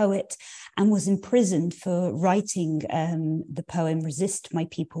independent poet and was imprisoned for writing the poem, Resist My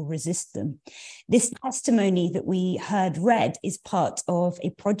People, Resist Them. This testimony that we heard read is part of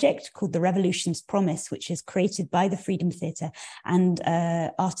a project called The Revolution's Promise, which is created by the Freedom Theatre and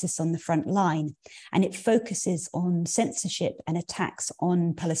artists on the front line. And it focuses on censorship and attacks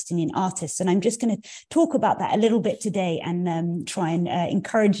on Palestinian artists. And I'm just going to talk about that a little bit today and try and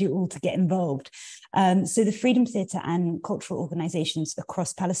encourage you all to get involved. So the Freedom Theatre and cultural organizations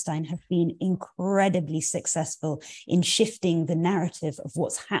across Palestine have been incredibly successful in shifting the narrative of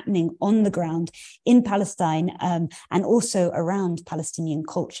what's happening on the ground in Palestine and also around Palestinian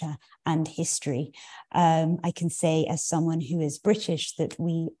culture and history. I can say, as someone who is British, that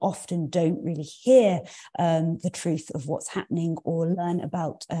we often don't really hear the truth of what's happening or learn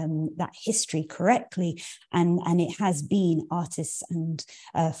about that history correctly. And it has been artists and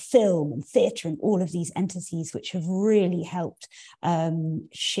film and theatre and all of these entities which have really helped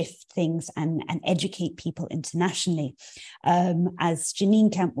shift things and educate people internationally. As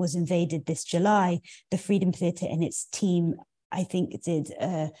Jenin Camp was invaded this July, the Freedom Theatre and its team, I think, did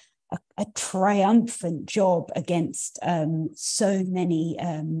a triumphant job against so many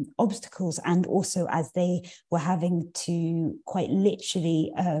obstacles, and also as they were having to quite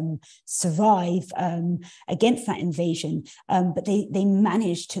literally survive against that invasion. But they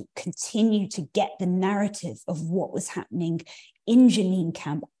managed to continue to get the narrative of what was happening in Jenin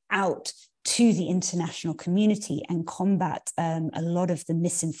Camp out to the international community and combat a lot of the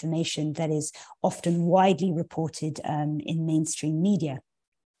misinformation that is often widely reported in mainstream media.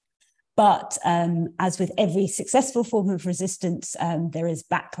 But as with every successful form of resistance, there is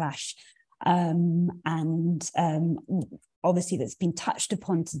backlash. Obviously, that's been touched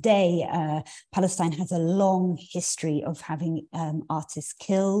upon today. Palestine has a long history of having artists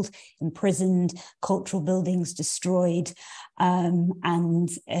killed, imprisoned, cultural buildings destroyed.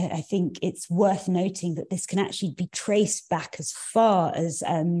 I think it's worth noting that this can actually be traced back as far as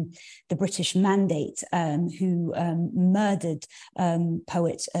the British Mandate, who murdered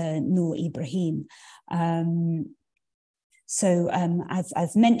poet Noor Ibrahim. So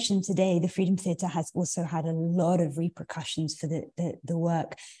as mentioned today, the Freedom Theatre has also had a lot of repercussions for the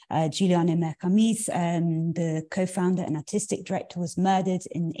work. Juliana Merkamis, the co-founder and artistic director, was murdered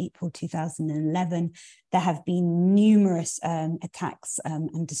in April 2011. There have been numerous attacks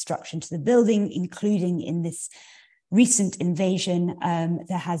and destruction to the building, including in this recent invasion.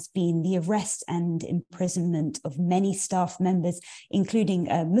 There has been the arrest and imprisonment of many staff members, including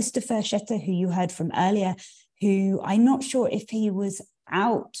Mustafa Shetta, who you heard from earlier, who I'm not sure if he was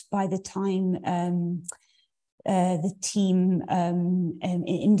out by the time the team in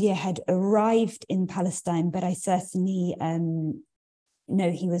India had arrived in Palestine, but I certainly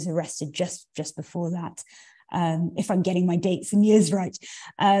know he was arrested just before that, if I'm getting my dates and years right.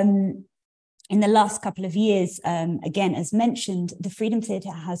 in the last couple of years, again, as mentioned, the Freedom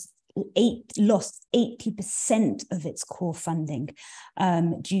Theatre has lost 80% of its core funding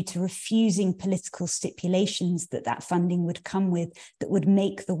due to refusing political stipulations that funding would come with that would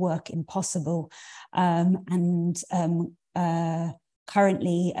make the work impossible.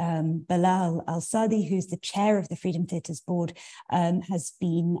 Currently, Bilal Al-Sadi, who's the chair of the Freedom Theatre's board, has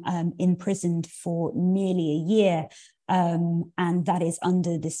been imprisoned for nearly a year. And that is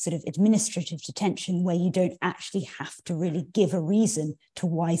under this sort of administrative detention where you don't actually have to really give a reason to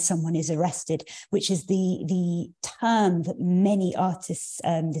why someone is arrested, which is the term that many artists,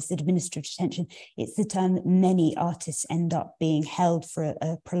 this administrative detention, it's the term that many artists end up being held for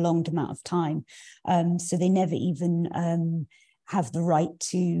a prolonged amount of time. So they never even have the right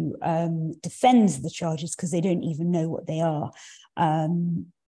to defend the charges because they don't even know what they are.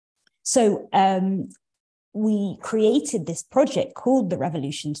 We created this project called The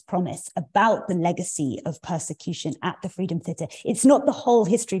Revolution's Promise about the legacy of persecution at the Freedom Theatre. It's not the whole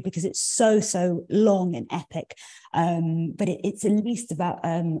history because it's so long and epic, but it's at least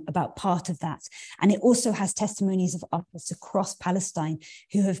about part of that. And it also has testimonies of artists across Palestine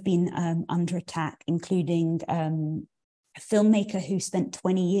who have been under attack, including a filmmaker who spent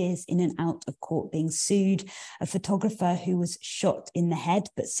 20 years in and out of court being sued, a photographer who was shot in the head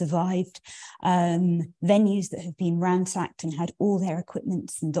but survived, venues that have been ransacked and had all their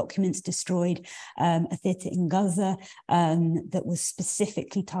equipment and documents destroyed, a theatre in Gaza that was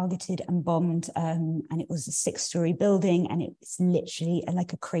specifically targeted and bombed, and it was a 6-story building and it's literally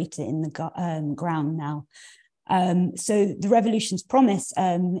like a crater in the ground now. So the Revolution's Promise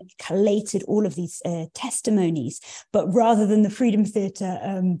collated all of these testimonies, but rather than the Freedom Theatre,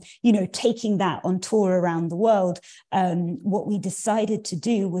 taking that on tour around the world, what we decided to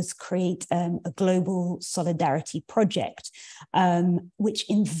do was create a global solidarity project, which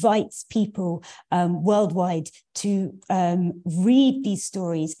invites people worldwide to read these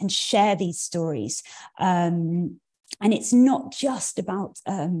stories and share these stories. And it's not just about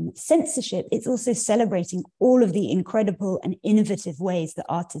censorship, it's also celebrating all of the incredible and innovative ways that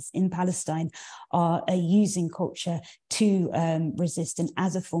artists in Palestine are using culture to resist and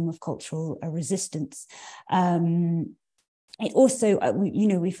as a form of cultural resistance. It also,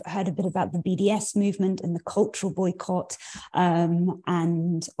 we've heard a bit about the BDS movement and the cultural boycott,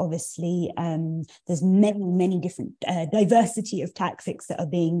 and obviously there's many different diversity of tactics that are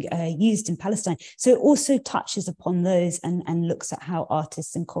being used in Palestine. So it also touches upon those and looks at how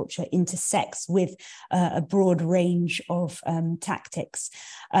artists and culture intersects with a broad range of tactics.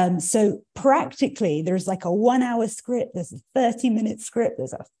 So practically, there's like a 1-hour script, there's a 30-minute script,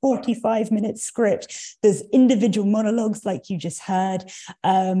 there's a 45-minute script, there's individual monologues like you just heard.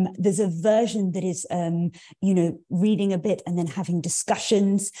 There's a version that is, reading a bit and then having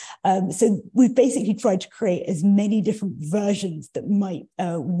discussions. So we've basically tried to create as many different versions that might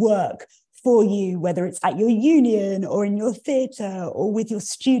work for you, whether it's at your union or in your theatre or with your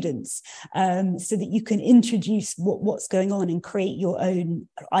students, so that you can introduce what's going on and create your own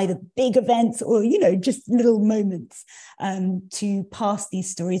either big events or, just little moments to pass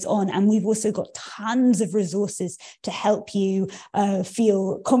these stories on. And we've also got tons of resources to help you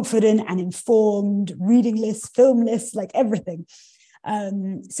feel confident and informed, reading lists, film lists, like everything.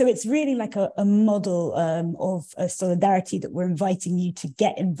 So it's really like a model of solidarity that we're inviting you to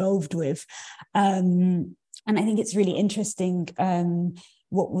get involved with. And I think it's really interesting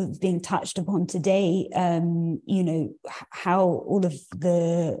what was being touched upon today, how all of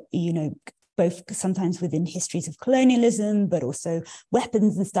the, both sometimes within histories of colonialism, but also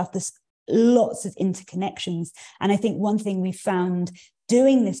weapons and stuff, there's lots of interconnections. And I think one thing we found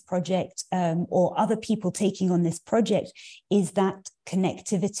doing this project, or other people taking on this project, is that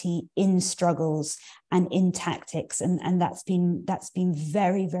connectivity in struggles and in tactics, and that's been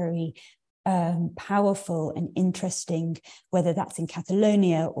very, very powerful and interesting, whether that's in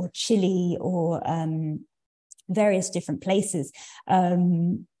Catalonia or Chile or various different places.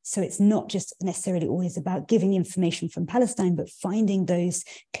 So it's not just necessarily always about giving information from Palestine, but finding those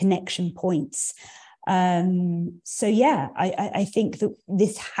connection points. So yeah, I think that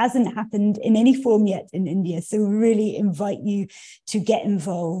this hasn't happened in any form yet in India. So we really invite you to get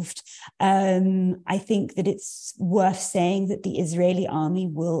involved. I think that it's worth saying that the Israeli army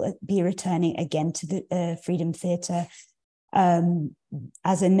will be returning again to the Freedom Theatre.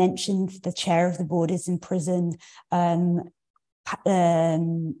 As I mentioned, the chair of the board is in prison.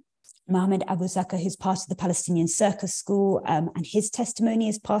 Mohammed Abu Zaka, who's part of the Palestinian Circus School, and his testimony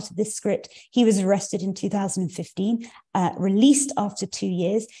is part of this script. He was arrested in 2015, released after 2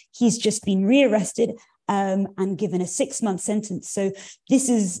 years. He's just been rearrested and given a 6-month sentence. So this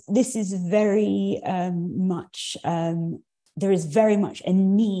is very much, there is very much a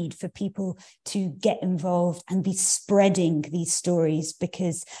need for people to get involved and be spreading these stories,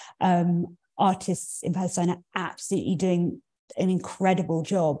 because artists in Palestine are absolutely doing an incredible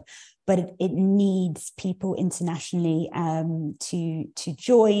job, but it needs people internationally to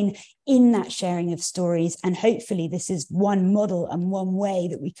join in that sharing of stories. And hopefully this is one model and one way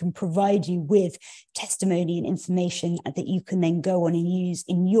that we can provide you with testimony and information that you can then go on and use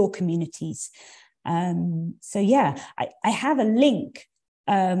in your communities. So yeah, I have a link,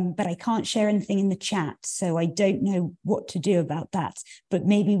 but I can't share anything in the chat, so I don't know what to do about that, but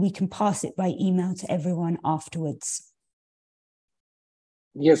maybe we can pass it by email to everyone afterwards.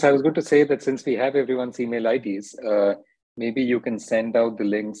 Yes, I was going to say that since we have everyone's email IDs, maybe you can send out the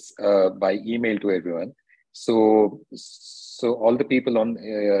links by email to everyone. So all the people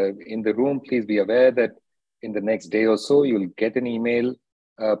in the room, please be aware that in the next day or so, you'll get an email.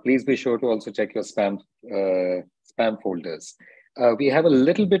 Please be sure to also check your spam folders. We have a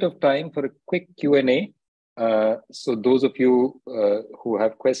little bit of time for a quick Q&A. So those of you who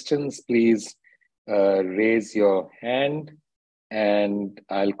have questions, please raise your hand and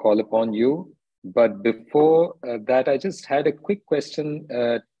I'll call upon you. But before that, I just had a quick question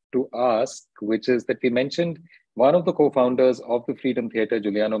to ask, which is that we mentioned one of the co-founders of the Freedom Theatre,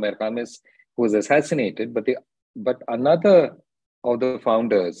 Giuliano Mercamis, who was assassinated, but another of the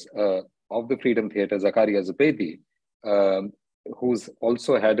founders of the Freedom Theatre, Zakaria Zubeidi, who's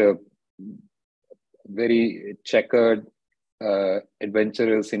also had a very checkered,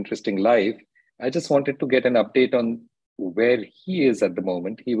 adventurous, interesting life. I just wanted to get an update on where he is at the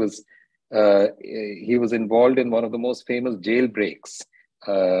moment. He was involved in one of the most famous jailbreaks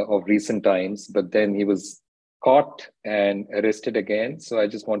of recent times, but then he was caught and arrested again. So I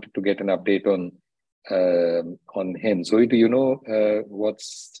just wanted to get an update on him. Zoe, do you know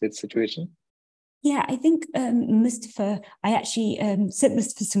what's his situation? Yeah, I think Mustafa, I actually sent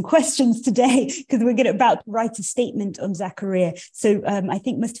Mustafa some questions today because we're about to write a statement on Zakaria. So I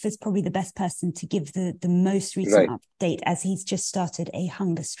think Mustafa is probably the best person to give the most recent update, as he's just started a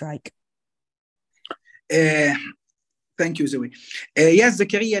hunger strike. Thank you, Zoe. Yes,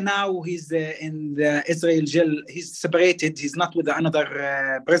 Zakaria now he's in the Israel jail. He's separated. He's not with the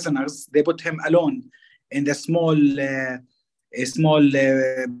another prisoners. They put him alone in the small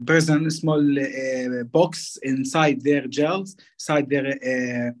prison, box inside their jails, inside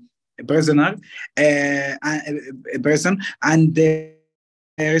their prisoner prison. And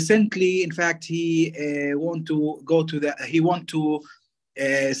recently, in fact, he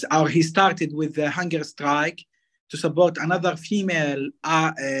started with the hunger strike to support another female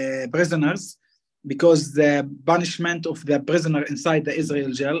prisoners, because the punishment of the prisoner inside the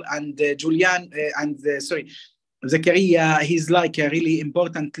Israel jail. And Zakaria, he's like a really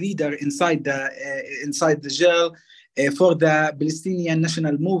important leader inside the jail for the Palestinian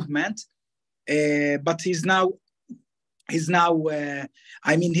national movement. But he's now he's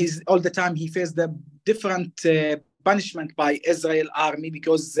all the time he faced the different punishment by Israel army,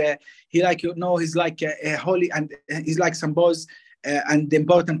 because he's like a holy, and he's like some boss and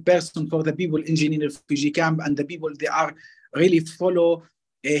important person for the people in Jenin refugee camp, and the people, they are really follow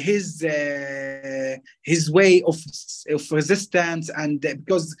his way of resistance. And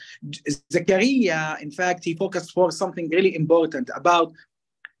because Zakaria, in fact, he focused for something really important about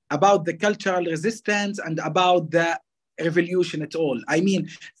the cultural resistance and about the revolution at all. I mean,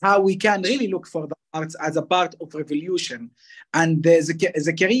 how we can really look for the arts as a part of revolution. And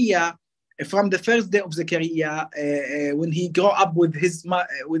Zakaria, from the first day of Zakaria, when he grew up with his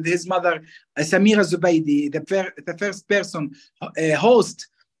mother, Samira Zubeidi, the first person host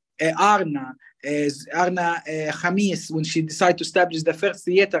Arna Khamis, when she decided to establish the first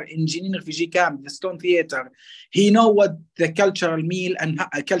theater in Jenin refugee camp, the Stone Theater. He know what the cultural mean and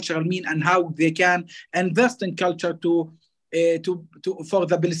how they can invest in culture for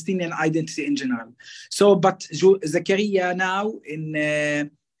the Palestinian identity in general. So, but Zakaria now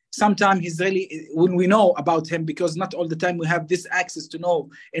sometimes he's really, when we know about him, because not all the time we have this access to know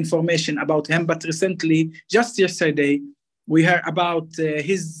information about him, but recently, just yesterday, we heard about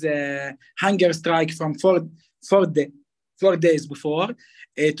his hunger strike from four days before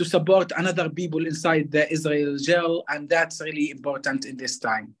to support another people inside the Israel jail, and that's really important in this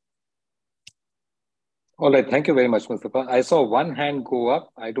time. All right, thank you very much, Mustafa. I saw one hand go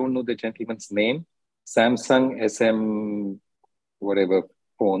up. I don't know the gentleman's name. Samsung SM whatever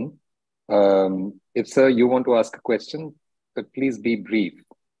phone. If, sir, you want to ask a question, but please be brief.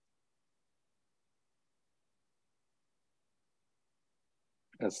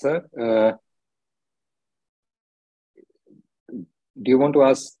 Sir, Do you want to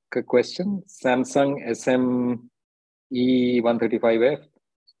ask a question? Samsung SME135F?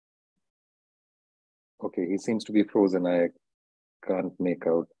 Okay, he seems to be frozen. I can't make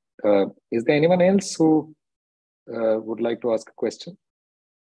out. Is there anyone else who would like to ask a question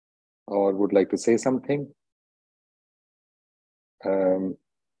or would like to say something?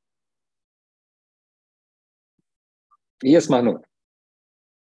 Yes, Manu.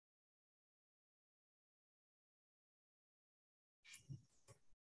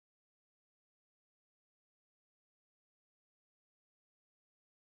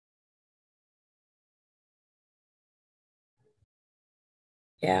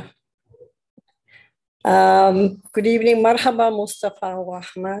 Yeah. Good evening, Marhaba, Mustafa wa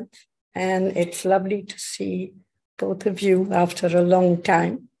Ahmad. And it's lovely to see both of you after a long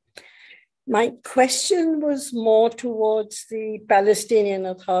time. My question was more towards the Palestinian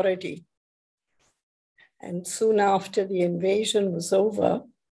Authority. And soon after the invasion was over,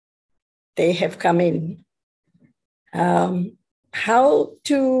 they have come in. How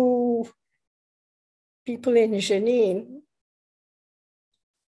do people in Jenin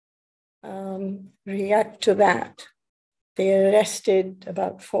react to that? They arrested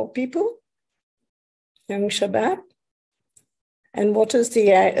about 4 people, young Shabab. And what is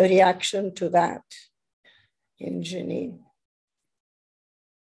the reaction to that in Jenin?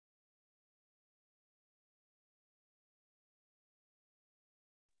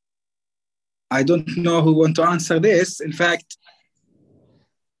 I don't know who want to answer this. In fact,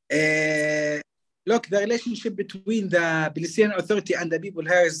 look, the relationship between the Palestinian Authority and the people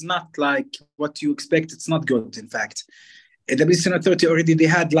here is not like what you expect. It's not good, in fact. The Palestinian Authority already, they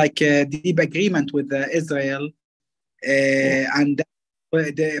had like a deep agreement with Israel and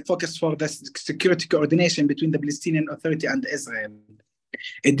the focus for the security coordination between the Palestinian Authority and Israel.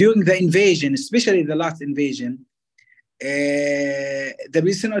 During the invasion, especially the last invasion, the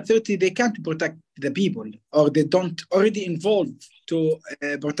Palestinian Authority, they can't protect the people, or they don't already involved to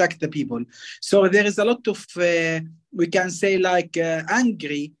protect the people. So there is a lot of, we can say like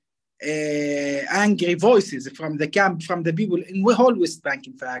angry voices from the camp, from the people in the whole West Bank,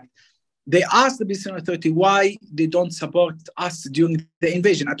 in fact. They asked the Palestinian Authority why they don't support us during the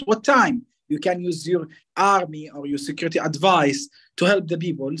invasion. At what time you can use your army or your security advice to help the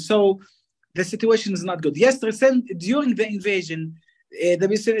people? So the situation is not good. Yes, during the invasion, the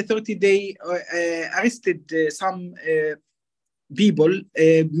Palestinian Authority, they arrested some people.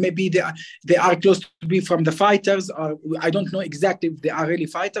 Maybe they are close to be from the fighters, or I don't know exactly if they are really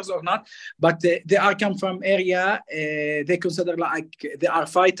fighters or not, but they are come from area they consider like they are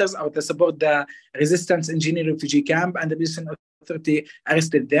fighters or they support the resistance in Jenin refugee camp, and the Palestinian Authority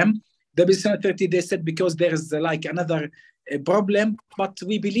arrested them. The Palestinian Authority, they said because there is like another problem, but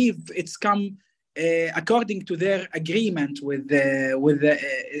we believe it's come according to their agreement with the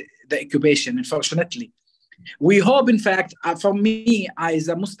occupation, unfortunately. We hope, in fact, for me, as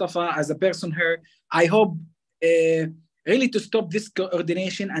a Mustafa, as a person here, I hope really to stop this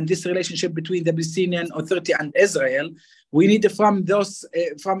coordination and this relationship between the Palestinian Authority and Israel. We need from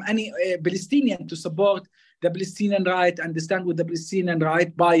any Palestinian to support the Palestinian right and stand with the Palestinian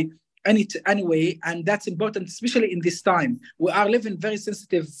right by any way, and that's important, especially in this time. We are living very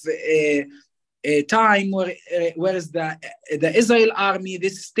sensitive time where is the Israel army,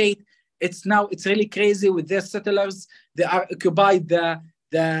 this state, it's really crazy with their settlers. They are occupied the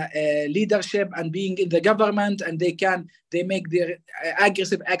leadership and being in the government, and they make their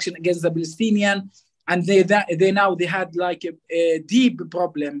aggressive action against the Palestinian, and they had like a deep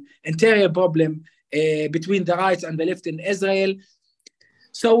problem, interior problem between the right and the left in Israel.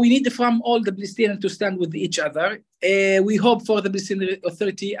 So we need from all the Palestinians to stand with each other. We hope for the Palestinian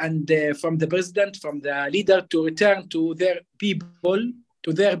Authority and from the president, from the leader, to return to their people,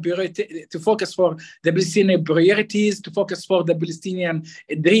 to their priority, to focus for the Palestinian priorities, to focus for the Palestinian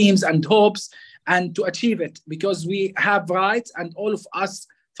dreams and hopes, and to achieve it, because we have rights, and all of us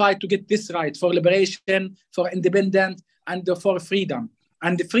fight to get this right for liberation, for independence, and for freedom.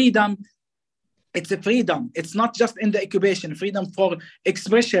 And the freedom, it's a freedom. It's not just in the occupation. Freedom for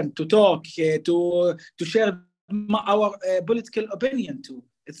expression, to talk, to share our political opinion too.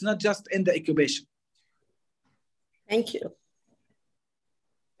 It's not just in the occupation. Thank you.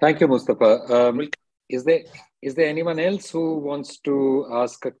 Thank you, Mustafa. Is there anyone else who wants to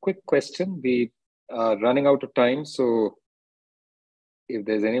ask a quick question? We are running out of time, so if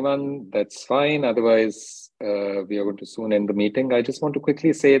there's anyone, that's fine. Otherwise, we are going to soon end the meeting. I just want to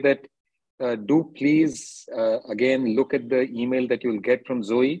quickly say that do please, again, look at the email that you'll get from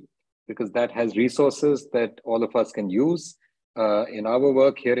Zoe, because that has resources that all of us can use in our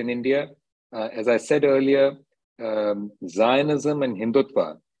work here in India. As I said earlier, Zionism and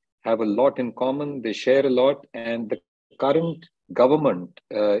Hindutva have a lot in common. They share a lot, and the current government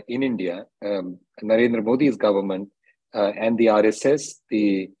in India, Narendra Modi's government, and the RSS,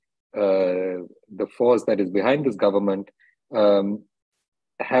 the force that is behind this government,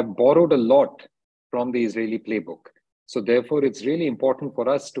 have borrowed a lot from the Israeli playbook. So therefore, it's really important for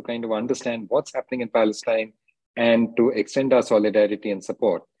us to kind of understand what's happening in Palestine and to extend our solidarity and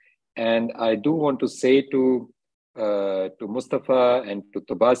support. And I do want to say to Mustafa and to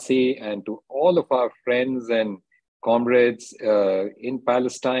Tabasi and to all of our friends and comrades in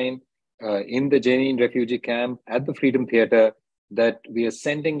Palestine, in the Jenin refugee camp, at the Freedom Theater, that we are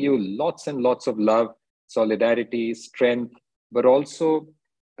sending you lots and lots of love, solidarity, strength, but also,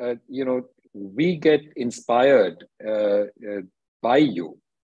 we get inspired by you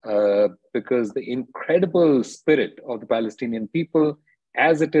because the incredible spirit of the Palestinian people,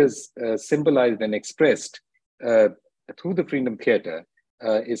 as it is symbolized and expressed through the Freedom Theater,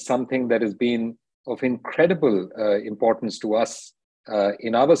 is something that has been of incredible importance to us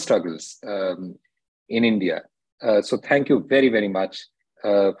in our struggles in India. So thank you very, very much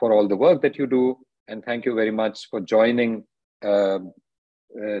for all the work that you do. And thank you very much for joining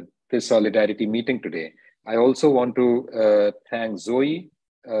this solidarity meeting today. I also want to thank Zoe,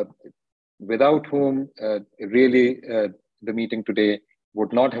 without whom really the meeting today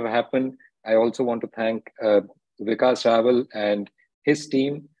would not have happened. I also want to thank Vikas Raval and his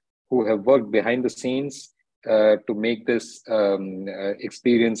team, who have worked behind the scenes to make this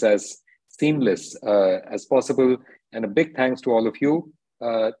experience as seamless as possible. And a big thanks to all of you.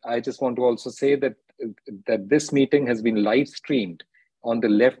 I just want to also say that this meeting has been live streamed on the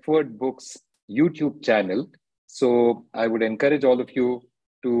LeftWord Books YouTube channel. So I would encourage all of you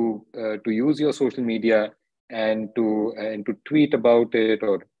to use your social media and to tweet about it,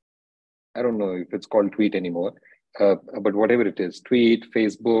 or I don't know if it's called tweet anymore, but whatever it is, tweet,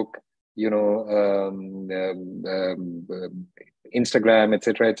 Facebook, Instagram,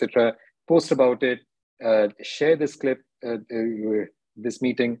 etc., post about it, share this clip, this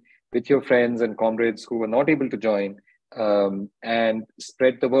meeting with your friends and comrades who were not able to join, and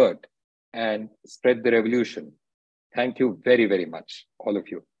spread the word and spread the revolution. Thank you very, very much, all of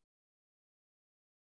you.